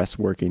feel stressed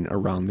working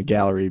around the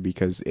gallery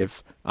because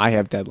if I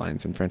have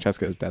deadlines and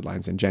Francesca has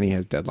deadlines and Jenny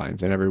has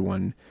deadlines and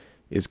everyone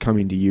is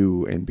coming to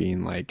you and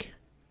being like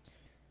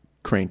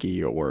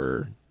cranky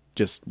or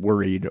just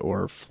worried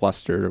or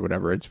flustered or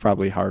whatever, it's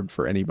probably hard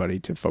for anybody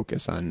to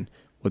focus on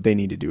what they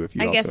need to do if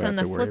you also have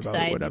to worry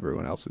about what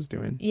everyone else is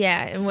doing.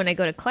 Yeah, and when I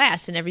go to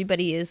class and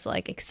everybody is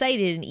like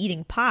excited and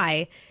eating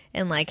pie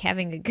and like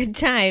having a good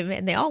time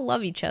and they all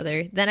love each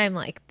other, then I'm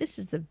like, this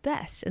is the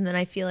best. And then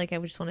I feel like I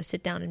would just want to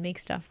sit down and make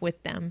stuff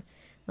with them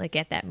like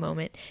at that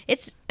moment.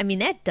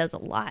 That does a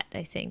lot,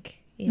 I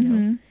think, you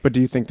know. But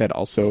do you think that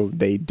also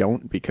they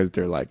don't because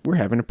they're like, we're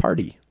having a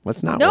party.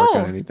 Let's not work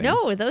on anything.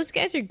 No, those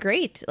guys are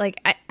great.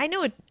 Like, I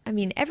know it. I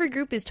mean, every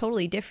group is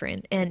totally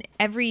different and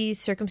every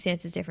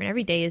circumstance is different.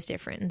 Every day is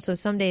different. And so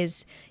some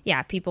days,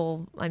 yeah,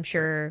 people I'm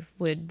sure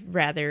would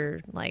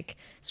rather like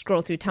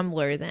scroll through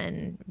Tumblr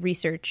than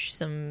research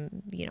some,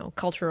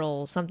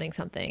 cultural something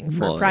for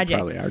a project. They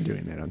probably are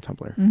doing that on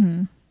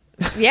Tumblr.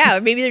 Yeah,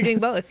 or maybe they're doing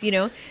both,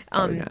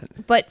 Probably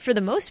not. But for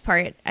the most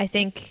part, I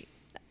think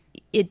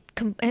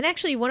and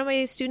actually one of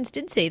my students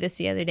did say this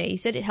the other day. He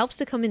said it helps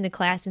to come into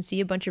class and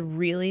see a bunch of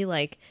really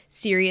like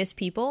serious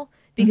people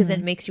because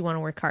it makes you want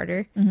to work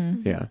harder.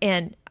 Yeah.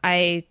 And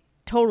I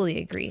totally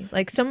agree.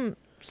 Like some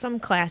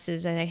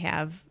classes that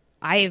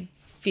I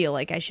feel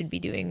like I should be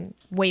doing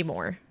way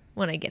more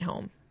when I get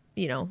home,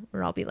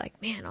 or I'll be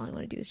like, man, all I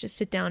want to do is just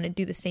sit down and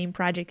do the same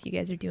project you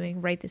guys are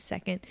doing right this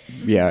second.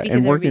 Yeah. Because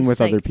and working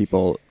with other psyched.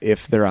 people,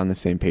 if they're on the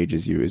same page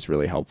as you, is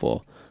really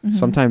helpful.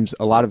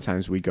 A lot of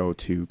times we go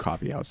to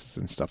coffee houses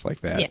and stuff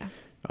like that. Yeah.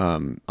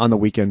 On the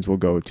weekends, we'll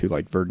go to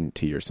like Verdant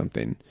Tea or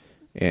something,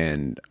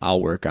 and I'll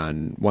work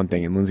on one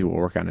thing and Lindsay will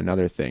work on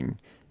another thing.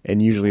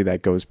 And usually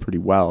that goes pretty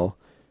well.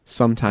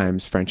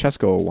 Sometimes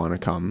Francesca will want to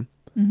come,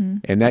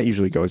 and that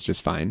usually goes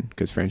just fine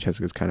because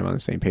Francesca's kind of on the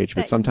same page.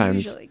 But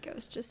sometimes usually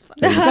goes just fine.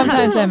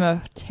 Sometimes I'm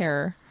a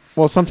terror.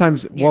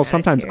 sometimes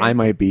not I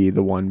might be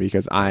the one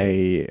because I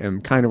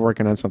am kind of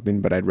working on something,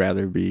 but I'd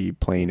rather be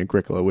playing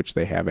Agricola, which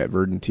they have at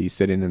Verdant Tea,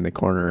 sitting in the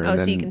corner. And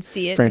then so you can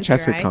see it.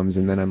 Francesca with your eye? comes,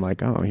 and then I'm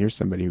like, oh, here's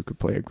somebody who could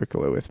play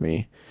Agricola with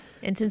me.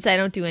 And since I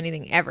don't do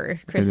anything ever,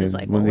 Chris And is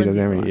then like, well, Lindsay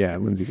Lindsay's doesn't.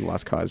 lost. Lindsay's a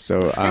lost cause.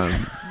 So,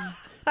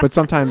 but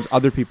sometimes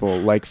other people,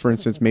 like for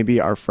instance, maybe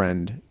our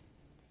friend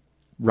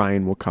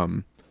Ryan will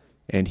come.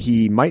 And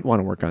he might want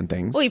to work on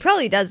things. Well, he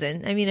probably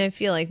doesn't. I mean, I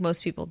feel like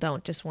most people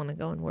don't just want to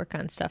go and work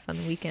on stuff on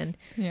the weekend.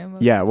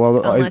 Yeah, well,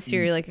 Unless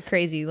you're like a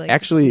crazy, like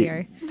actually, we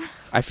are.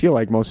 I feel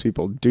like most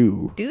people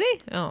do. Do they?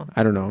 Oh,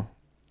 I don't know.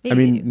 maybe I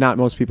they mean, do. not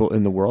most people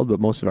in the world, but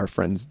most of our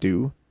friends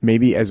do.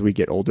 Maybe as we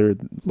get older,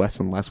 less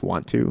and less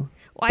want to.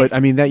 Well, But I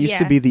mean, that used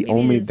to be the maybe it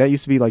only. is. That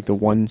used to be like the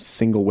one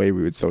single way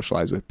we would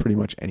socialize with pretty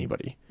much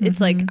anybody. It's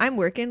like, I'm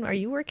working. Are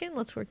you working?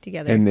 Let's work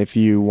together. And if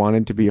you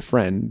wanted to be a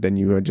friend, then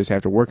you would just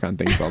have to work on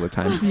things all the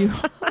time.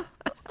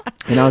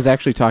 And I was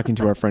actually talking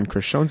to our friend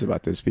Chris Shones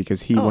about this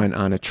because he went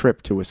on a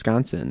trip to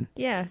Wisconsin.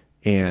 Yeah.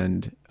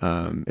 And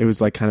it was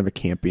like kind of a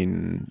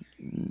camping,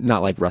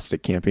 not like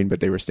rustic camping,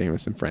 but they were staying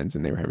with some friends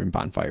and they were having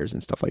bonfires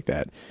and stuff like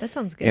that. That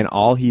sounds good. And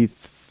all he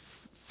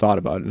thought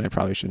about, and I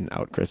probably shouldn't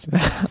out Chris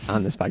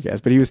on this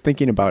podcast, but he was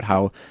thinking about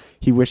how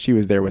he wished he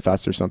was there with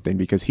us or something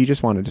because he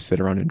just wanted to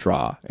sit around and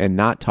draw and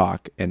not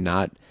talk and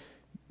not,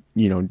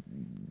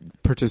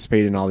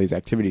 participate in all these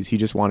activities. He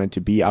just wanted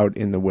to be out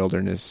in the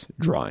wilderness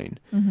drawing.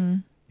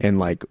 And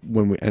like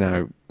when we,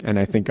 and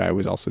I think I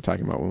was also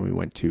talking about when we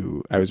went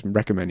to, I was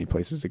recommending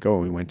places to go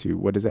and we went to,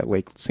 what is that,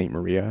 Lake St.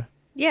 Maria?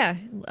 Yeah.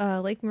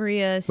 Lake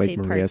Maria State Park.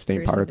 Lake Maria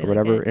State Park or something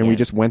whatever. like that. And we Yeah.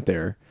 just went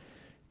there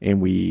and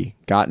we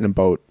got in a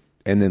boat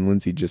and then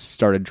Lindsay just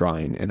started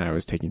drawing and I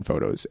was taking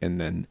photos and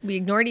then We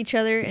ignored each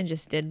other and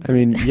just did, I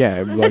mean,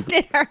 yeah, like,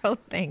 did our own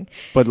thing.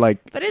 but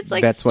it's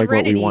like that's like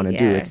what we serenity, want to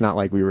do. yeah. It's not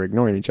like we were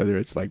ignoring each other.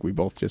 It's like we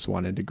both just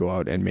wanted to go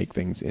out and make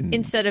things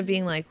Instead of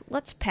being like,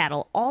 let's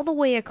paddle all the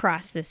way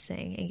across this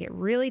thing and get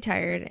really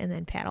tired and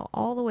then paddle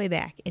all the way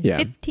back in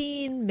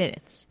 15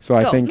 minutes. So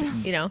I Go. think,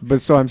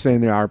 but so I'm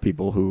saying there are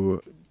people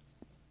who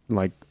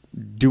like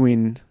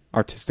doing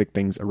artistic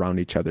things around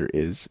each other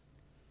is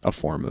a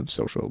form of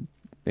social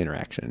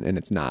interaction. And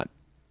it's not,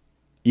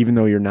 even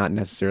though you're not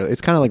necessarily, it's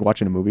kind of like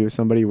watching a movie with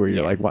somebody where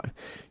you're like, what?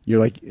 You're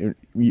like,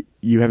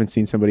 you haven't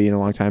seen somebody in a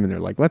long time and they're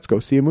like, let's go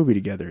see a movie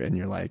together. And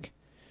you're like,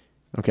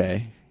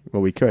 okay,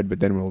 well, we could,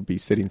 but then we'll be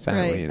sitting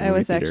silently Right. in a I movie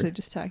was theater. actually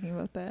just talking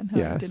about that. And how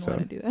Yeah, I didn't so-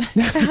 want to do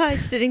that.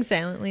 Sitting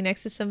silently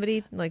next to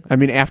somebody. Like, I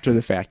mean, after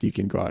the fact, you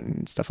can go out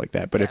and stuff like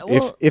that. But Yeah,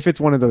 well- if it's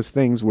one of those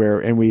things where,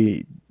 and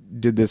we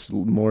did this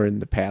more in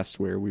the past,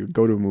 where we would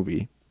go to a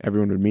movie,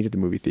 everyone would meet at the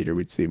movie theater,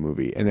 we'd see a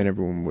movie, and then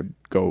everyone would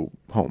go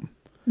home.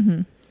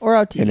 Or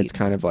out to And eat. it's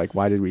kind of like,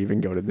 why did we even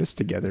go to this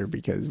together?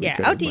 Because we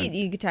out to eat,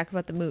 you could talk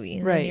about the movie,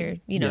 and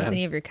Right. then then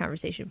you have your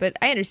conversation. But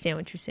I understand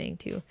what you're saying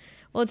too.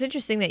 Well, it's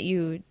interesting that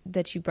you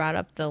brought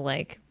up the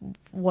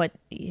what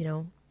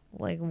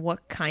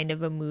what kind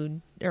of a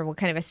mood or what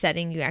kind of a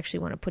setting you actually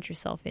want to put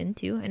yourself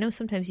into. I know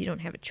sometimes you don't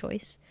have a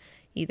choice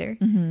either.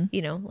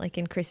 Mm-hmm. Like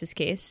in Chris's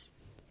case,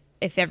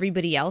 if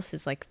everybody else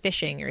is like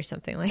fishing or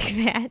something like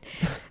that,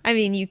 I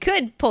mean, you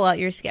could pull out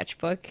your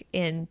sketchbook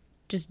and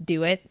just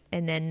do it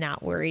and then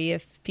not worry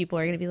if people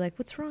are going to be like,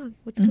 what's wrong?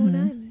 What's going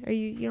on? Are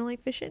you don't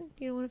like fishing?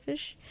 You don't want to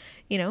fish?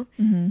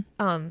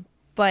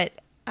 But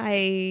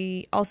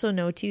I also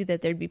know too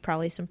that there'd be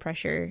probably some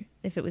pressure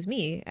if it was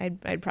me.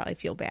 I'd probably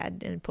feel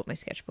bad and put my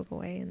sketchbook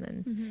away, and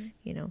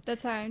then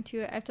That's how I am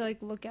too. I have to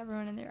like look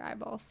everyone in their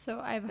eyeballs. So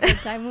I have a hard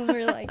time when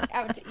we're like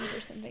out to eat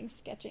or something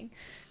sketching.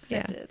 'Cause I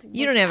have to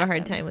You look don't have a at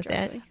hard them time with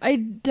directly. that. I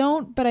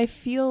don't, but I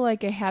feel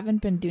like I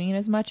haven't been doing it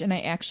as much, and I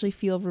actually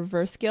feel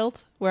reverse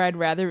guilt, where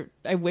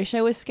I wish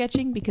I was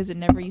sketching because it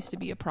never used to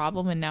be a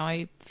problem, and now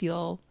I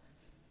feel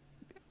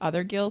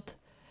other guilt.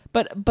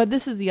 But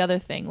this is the other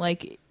thing,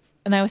 like,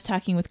 and I was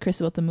talking with Chris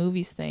about the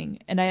movies thing,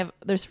 and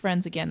there's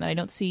friends again that I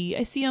don't see.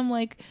 I see them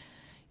like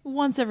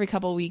once every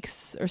couple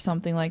weeks or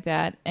something like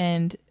that,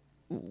 and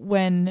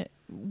when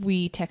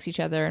we text each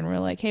other and we're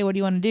like, hey, what do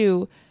you want to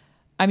do?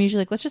 I'm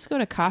usually like, let's just go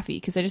to coffee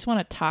because I just want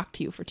to talk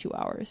to you for 2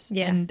 hours.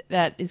 Yeah. And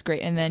that is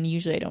great. And then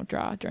usually I don't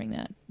draw during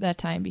that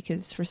time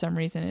because for some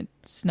reason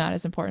it's not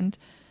as important.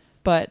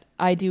 But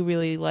I do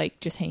really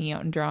like just hanging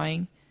out and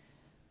drawing.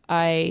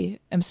 I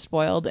am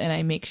spoiled and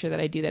I make sure that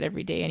I do that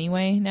every day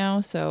anyway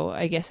now. So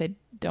I guess I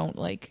don't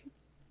like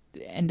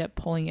end up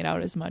pulling it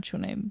out as much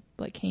when I'm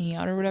like hanging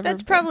out or whatever.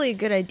 That's probably a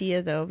good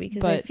idea though,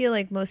 because I feel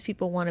like most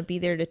people want to be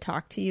there to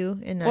talk to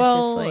you and not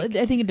just like.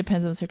 I think it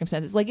depends on the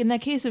circumstances. Like in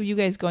that case of you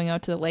guys going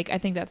out to the lake, I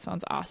think that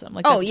sounds awesome.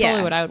 Like that's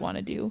totally what I would want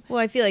to do. Well,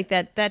 I feel like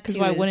that because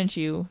why wouldn't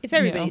you? If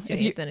everybody's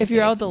doing it, then if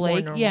you're out the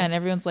lake, yeah, and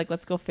everyone's like,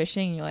 let's go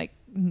fishing, and you're like,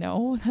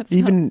 no, that's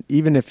even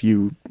if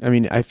you. I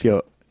mean, I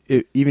feel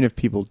even if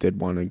people did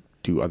want to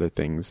do other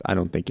things, I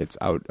don't think it's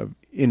out of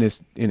in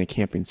a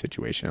camping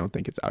situation. I don't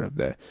think it's out of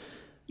the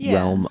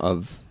realm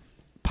of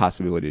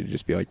possibility to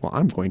just be like, well,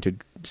 I'm going to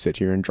sit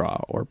here and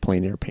draw or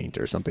plein air paint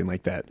or something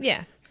like that.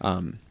 Yeah.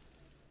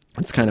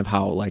 It's kind of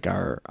how like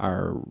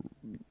our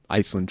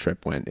Iceland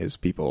trip went, is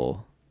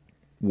people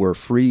were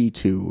free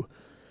to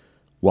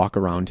walk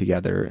around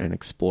together and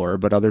explore,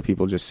 but other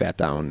people just sat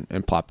down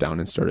and plopped down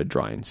and started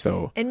drawing.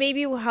 So, and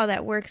maybe how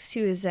that works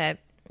too is that,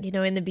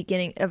 in the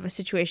beginning of a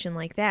situation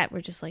like that,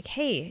 we're just like,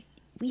 hey,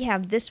 we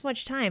have this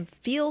much time.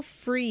 Feel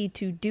free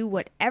to do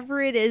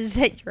whatever it is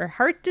that your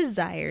heart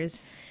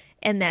desires.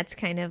 And that's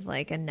kind of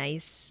like a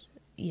nice,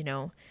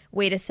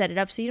 way to set it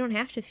up so you don't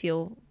have to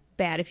feel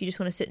bad if you just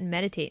want to sit and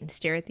meditate and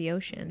stare at the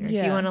ocean. Or if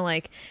you want to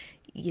like,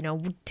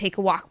 take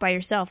a walk by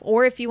yourself.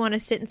 Or if you want to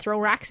sit and throw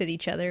rocks at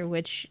each other,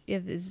 which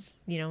is,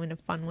 in a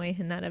fun way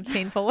and not a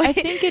painful way. I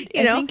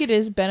think it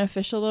is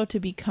beneficial though to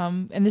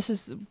become, and this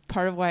is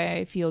part of why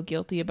I feel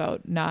guilty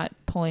about not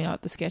pulling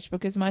out the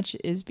sketchbook as much,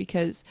 is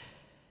because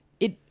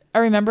I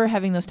remember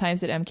having those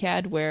times at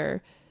MCAD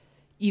where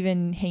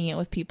even hanging out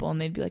with people and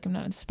they'd be like, I'm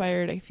not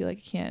inspired. I feel like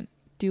I can't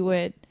do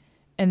it.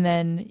 And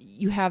then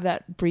you have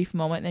that brief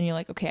moment and then you're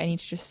like, okay, I need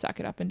to just suck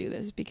it up and do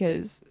this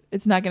because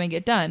it's not going to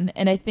get done.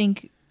 And I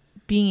think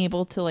being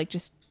able to like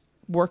just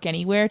work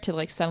anywhere to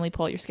like suddenly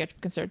pull out your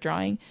sketchbook and start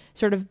drawing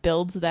sort of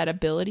builds that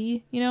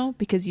ability,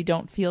 because you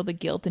don't feel the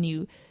guilt and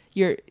you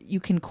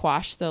can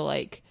quash the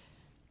like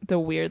the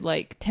weird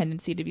like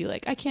tendency to be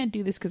like, I can't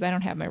do this because I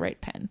don't have my right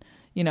pen.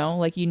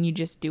 Like you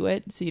just do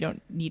it, so you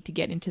don't need to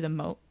get into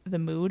the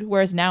mood.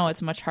 Whereas now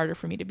it's much harder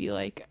for me to be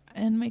like,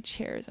 and my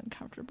chair is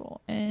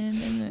uncomfortable,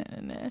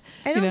 and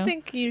I don't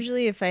think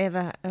usually if I have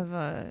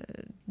a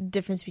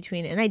difference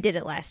between, and I did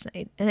it last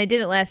night,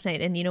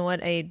 and you know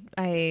what,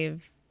 I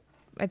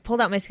pulled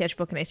out my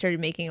sketchbook and I started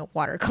making a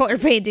watercolor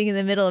painting in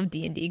the middle of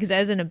D&D because I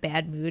was in a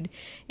bad mood,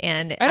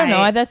 and I don't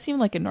know, that seemed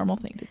like a normal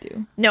thing to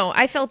do. No,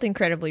 I felt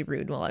incredibly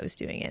rude while I was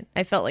doing it.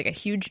 I felt like a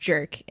huge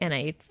jerk, and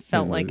I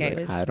felt like I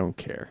was. I don't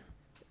care.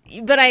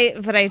 But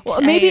I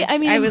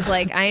was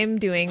like, I am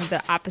doing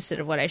the opposite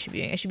of what I should be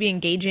doing. I should be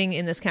engaging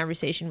in this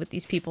conversation with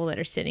these people that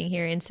are sitting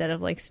here instead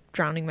of like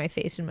drowning my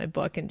face in my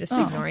book and just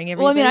ignoring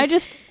everything. Well, I mean, I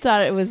just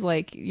thought it was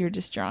like you're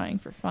just drawing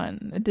for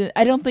fun.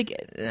 I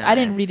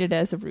didn't read it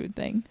as a rude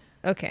thing.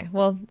 Okay,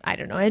 well, I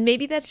don't know, and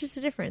maybe that's just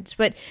a difference.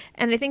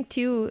 And I think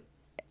too,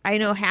 I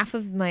know half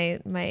of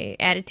my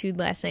attitude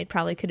last night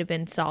probably could have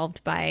been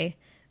solved by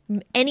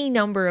any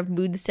number of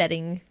mood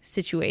setting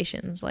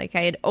situations. Like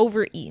I had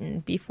overeaten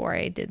before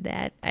I did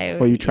that.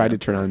 You tried to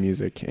turn on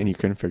music and you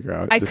couldn't figure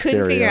out. I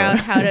couldn't figure out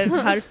how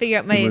to figure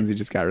out my. Lindsay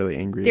just got really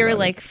angry. There were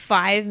like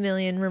 5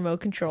 million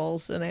remote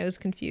controls, and I was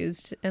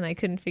confused, and I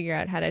couldn't figure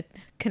out how to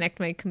connect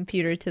my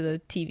computer to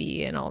the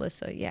TV and all this.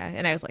 So yeah,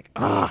 and I was like,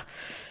 ah.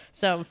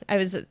 So I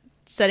was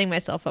setting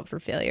myself up for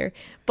failure.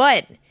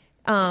 But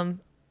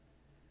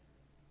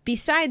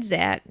besides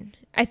that,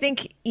 I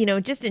think,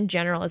 just in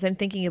general, as I'm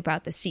thinking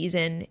about the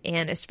season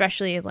and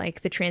especially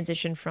like the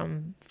transition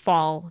from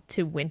fall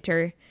to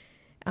winter,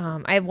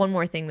 I have one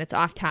more thing that's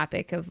off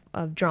topic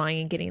of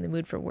drawing and getting in the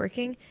mood for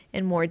working,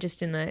 and more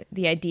just in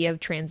the idea of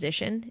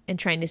transition and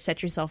trying to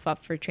set yourself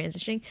up for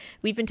transitioning.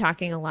 We've been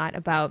talking a lot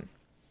about,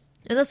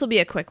 and this will be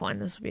a quick one.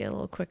 This will be a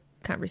little quick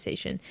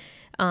conversation.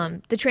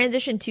 The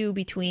transition too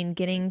between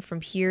getting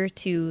from here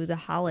to the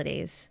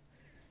holidays,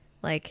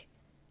 like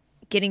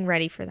getting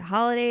ready for the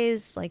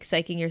holidays, like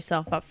psyching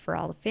yourself up for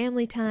all the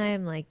family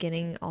time, like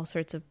getting all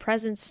sorts of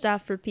present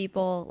stuff for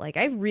people. Like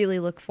I really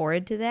look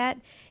forward to that.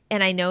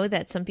 And I know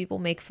that some people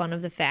make fun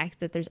of the fact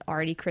that there's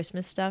already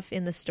Christmas stuff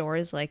in the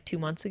stores like 2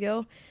 months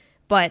ago.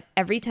 But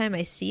every time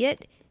I see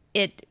it,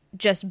 it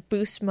just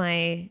boosts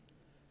my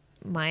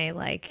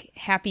like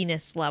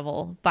happiness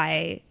level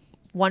by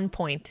 1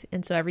 point.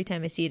 And so every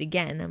time I see it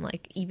again, I'm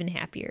like even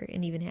happier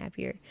and even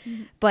happier.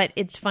 Mm-hmm. But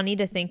it's funny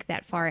to think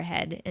that far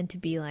ahead and to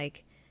be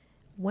like,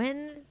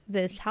 when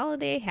this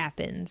holiday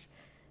happens,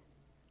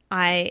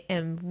 I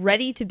am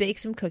ready to bake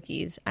some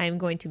cookies. I'm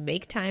going to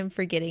make time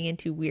for getting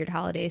into weird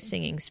holiday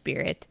singing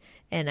spirit,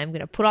 and I'm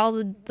going to put all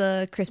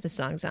the Christmas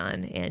songs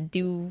on and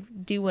do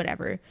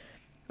whatever.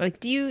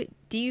 Like, do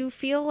you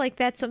feel like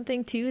that's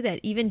something too, that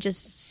even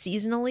just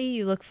seasonally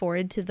you look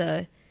forward to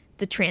the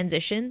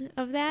transition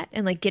of that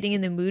and like getting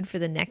in the mood for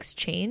the next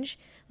change?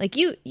 Like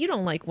you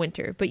don't like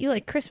winter, but you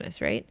like Christmas,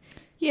 right?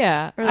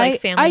 Yeah, or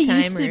like family time. I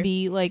used to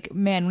be like,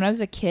 man, when I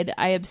was a kid,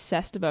 I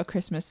obsessed about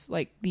Christmas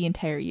like the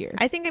entire year.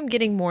 I think I'm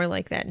getting more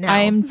like that now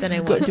than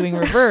I was doing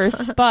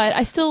reverse, but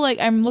I still like.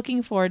 I'm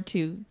looking forward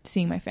to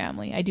seeing my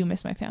family. I do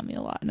miss my family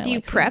a lot. And do you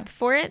prep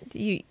for it?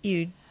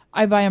 You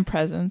I buy them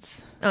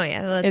presents. Oh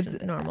yeah, that's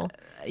normal.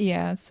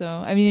 Yeah, so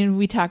I mean,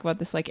 we talk about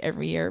this like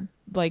every year.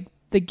 Like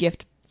the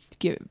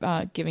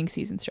giving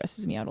season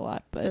stresses me out a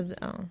lot, but.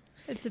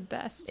 It's the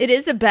best. It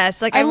is the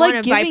best. Like I want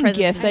like to buy giving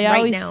presents gifts. I right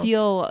always now.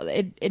 feel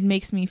it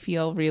makes me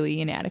feel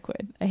really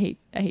inadequate. I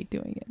hate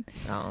doing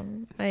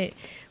it.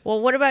 Well,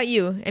 what about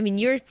you? I mean,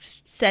 you're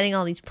setting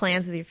all these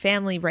plans with your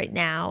family right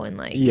now, and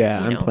like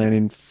I'm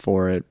planning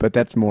for it, but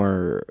that's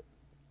more.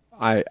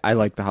 I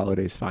like the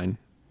holidays fine.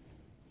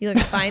 You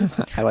like fine?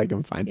 I like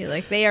them fine. You're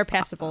like, they are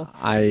passable.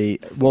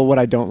 What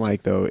I don't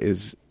like though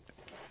is,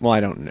 what I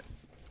don't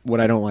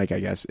like,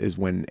 I guess, is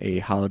when a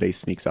holiday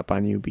sneaks up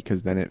on you,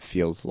 because then it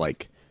feels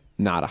like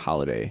not a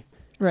holiday.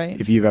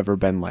 Right. If you've ever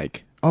been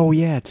like, oh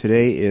yeah,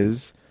 today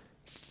is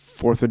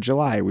 4th of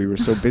July. We were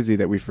so busy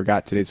that we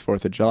forgot today's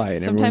 4th of July,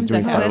 and sometimes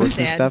everyone's doing fireworks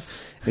and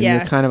stuff. And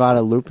you're kind of out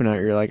of loop, and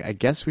you're like, I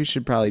guess we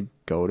should probably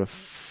go to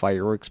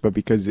fireworks, but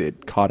because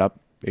it caught up,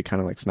 it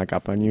kind of like snuck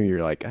up on you.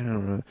 You're like, I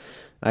don't know.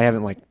 I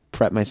haven't like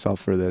prepped myself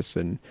for this,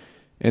 and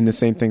the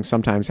same thing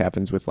sometimes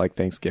happens with like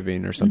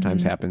Thanksgiving, or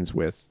sometimes happens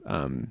with,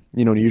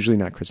 usually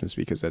not Christmas,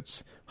 because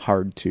that's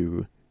hard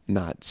to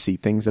not see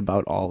things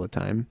about all the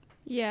time.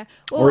 Yeah.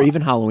 Well, or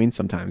even Halloween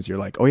sometimes. You're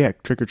like, oh yeah,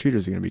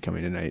 trick-or-treaters are going to be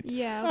coming tonight.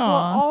 Yeah. Aww. Well,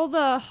 all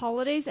the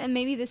holidays, and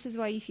maybe this is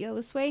why you feel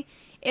this way,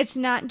 it's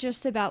not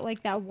just about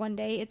like that one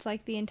day. It's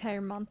like the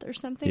entire month or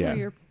something where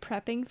you're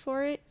prepping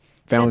for it.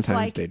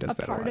 Valentine's Day does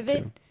that a lot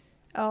too.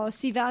 Oh,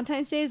 see,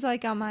 Valentine's Day is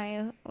like on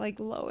my like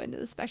low end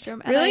of the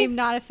spectrum. And really? I'm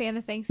not a fan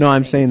of Thanksgiving. No,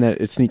 I'm saying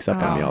that it sneaks up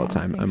on me all the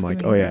time. I'm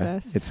like, oh yeah,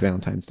 it's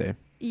Valentine's Day.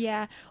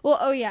 Yeah. Well,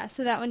 oh yeah,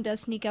 so that one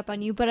does sneak up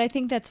on you. But I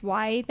think that's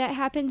why that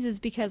happens, is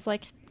because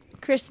like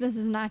Christmas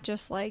is not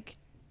just like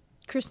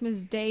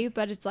Christmas Day,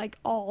 but it's like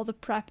all the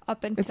prep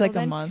up until it's like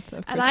then. a month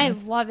of Christmas. And I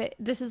love it.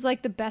 This is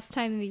like the best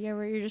time of the year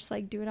where you're just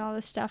like doing all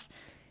this stuff,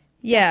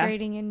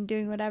 decorating and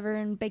doing whatever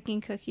and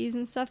baking cookies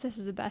and stuff. This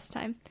is the best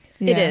time.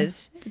 It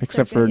is.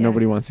 Except for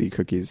nobody wants to eat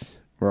cookies.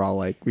 We're all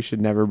like, we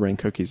should never bring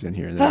cookies in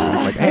here. And then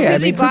everyone's like, hey, I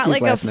made bought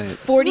cookies like last a night.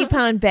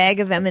 40-pound bag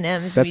of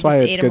M&Ms. That's why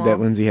it's good that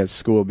Lindsay has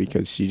school,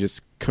 because she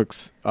just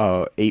cooks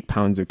 8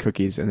 pounds of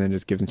cookies and then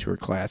just gives them to her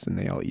class, and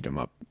they all eat them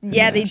up. And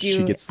yeah, they do.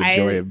 She gets the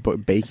joy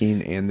of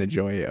baking and the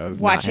joy of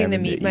watching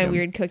them eat my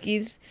weird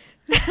cookies.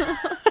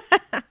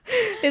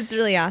 It's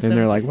really awesome. And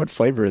they're like, what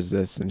flavor is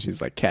this? And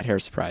she's like, cat hair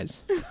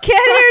surprise. Cat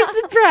hair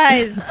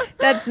surprise.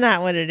 That's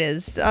not what it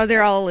is. Oh,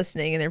 they're all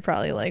listening, and they're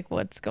probably like,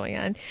 what's going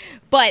on?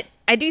 But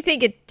I do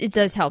think it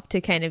does help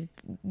to kind of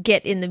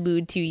get in the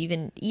mood to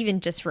even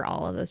just for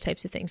all of those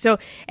types of things. So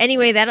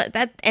anyway,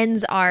 that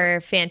ends our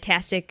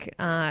fantastic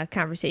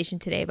conversation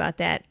today about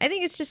that. I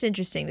think it's just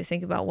interesting to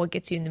think about what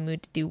gets you in the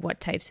mood to do what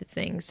types of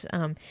things.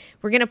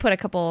 We're going to put a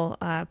couple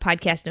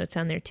podcast notes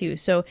on there too.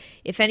 So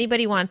if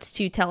anybody wants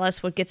to tell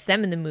us what gets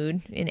them in the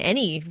mood in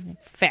any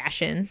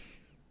fashion,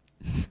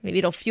 maybe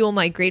it'll fuel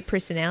my great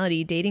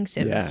personality dating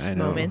sims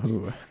moments.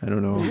 Ooh, I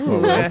don't know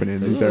what we're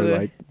opening. These are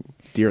like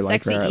Dear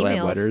Like Rare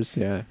Lab letters.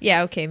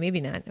 Yeah, okay,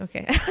 maybe not.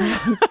 Okay.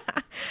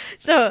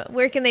 So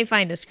where can they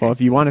find us, Chris? Well,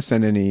 if you want to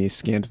send any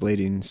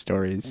scantilating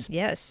stories,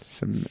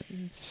 some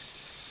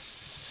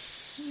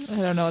I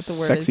don't know what the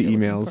word sexy is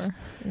emails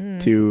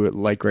to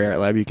Like Rare Art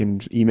Lab, you can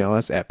email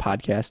us at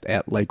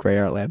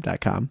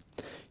podcast@likerareartlab.com.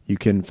 You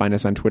can find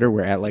us on Twitter.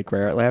 We're at Like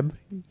Rare Art Lab.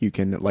 You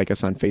can like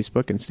us on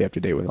Facebook and stay up to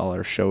date with all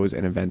our shows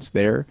and events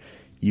there.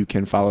 You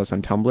can follow us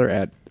on Tumblr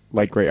at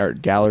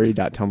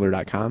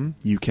likegrayartgallery.tumblr.com.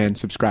 You can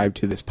subscribe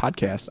to this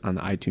podcast on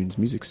the iTunes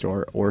Music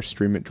Store or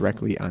stream it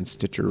directly on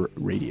Stitcher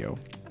Radio.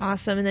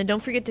 Awesome. And then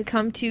don't forget to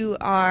come to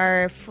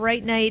our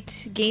Fright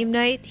Night game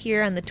night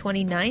here on the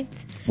 29th.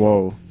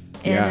 Whoa.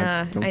 And,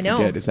 Yeah. Don't I know.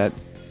 forget. Is that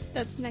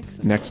That's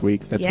next next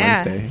week? That's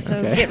yeah, Wednesday. so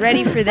Okay. get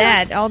ready for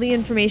that. All the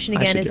information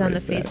I again should is get on the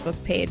ready for that.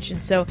 Facebook page,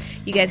 and so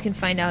you guys can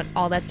find out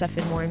all that stuff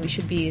and more. And we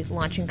should be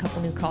launching a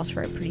couple new calls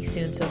for it pretty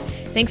soon. So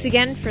thanks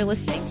again for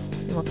listening,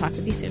 and we'll talk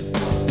with you soon.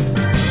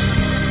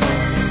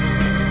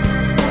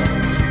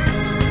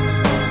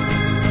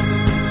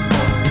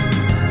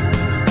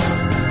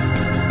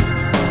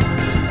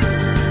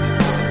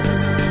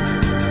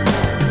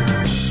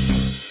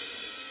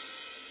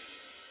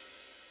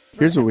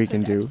 Here's what we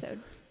can do. episode.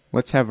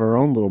 Let's have our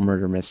own little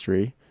murder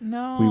mystery.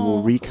 No. We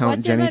will recount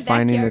What's in Jenny my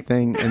finding the backyard?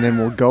 thing, and then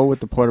we'll go with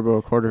the portable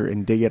recorder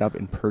and dig it up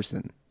in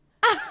person.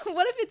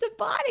 What if it's a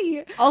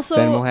body? Also,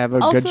 Then we'll have a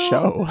good also,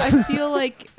 show. I feel like